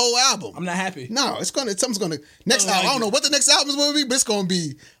eye on this whole album. I'm not happy. No, something's gonna next album. I don't know what the next album is gonna be, but it's gonna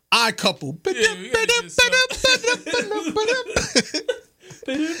be Odd Couple. Yeah,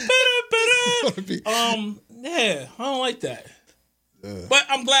 I don't like that. But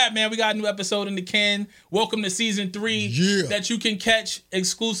I'm glad, man. We got a new episode in the can. Welcome to season 3 that you can catch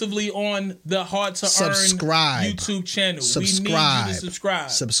exclusively on the Hard to Earn YouTube channel. We need you to subscribe.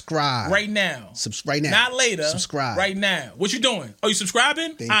 Subscribe. Right now. Right now. Not later. Subscribe. Right now. What you doing? Oh, you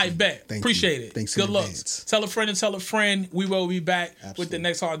subscribing? I bet. Appreciate it. Thanks. Good looks. Tell a friend and tell a friend. We will be back with the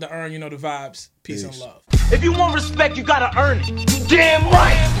next Hard to Earn. You know the vibes. Peace and love. If you want respect, you gotta earn it. Damn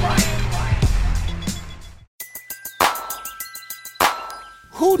right.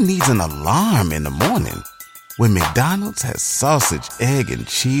 Who needs an alarm in the morning when McDonald's has sausage, egg, and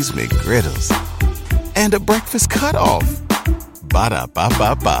cheese McGriddles and a breakfast cutoff?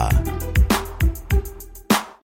 Ba-da-ba-ba-ba.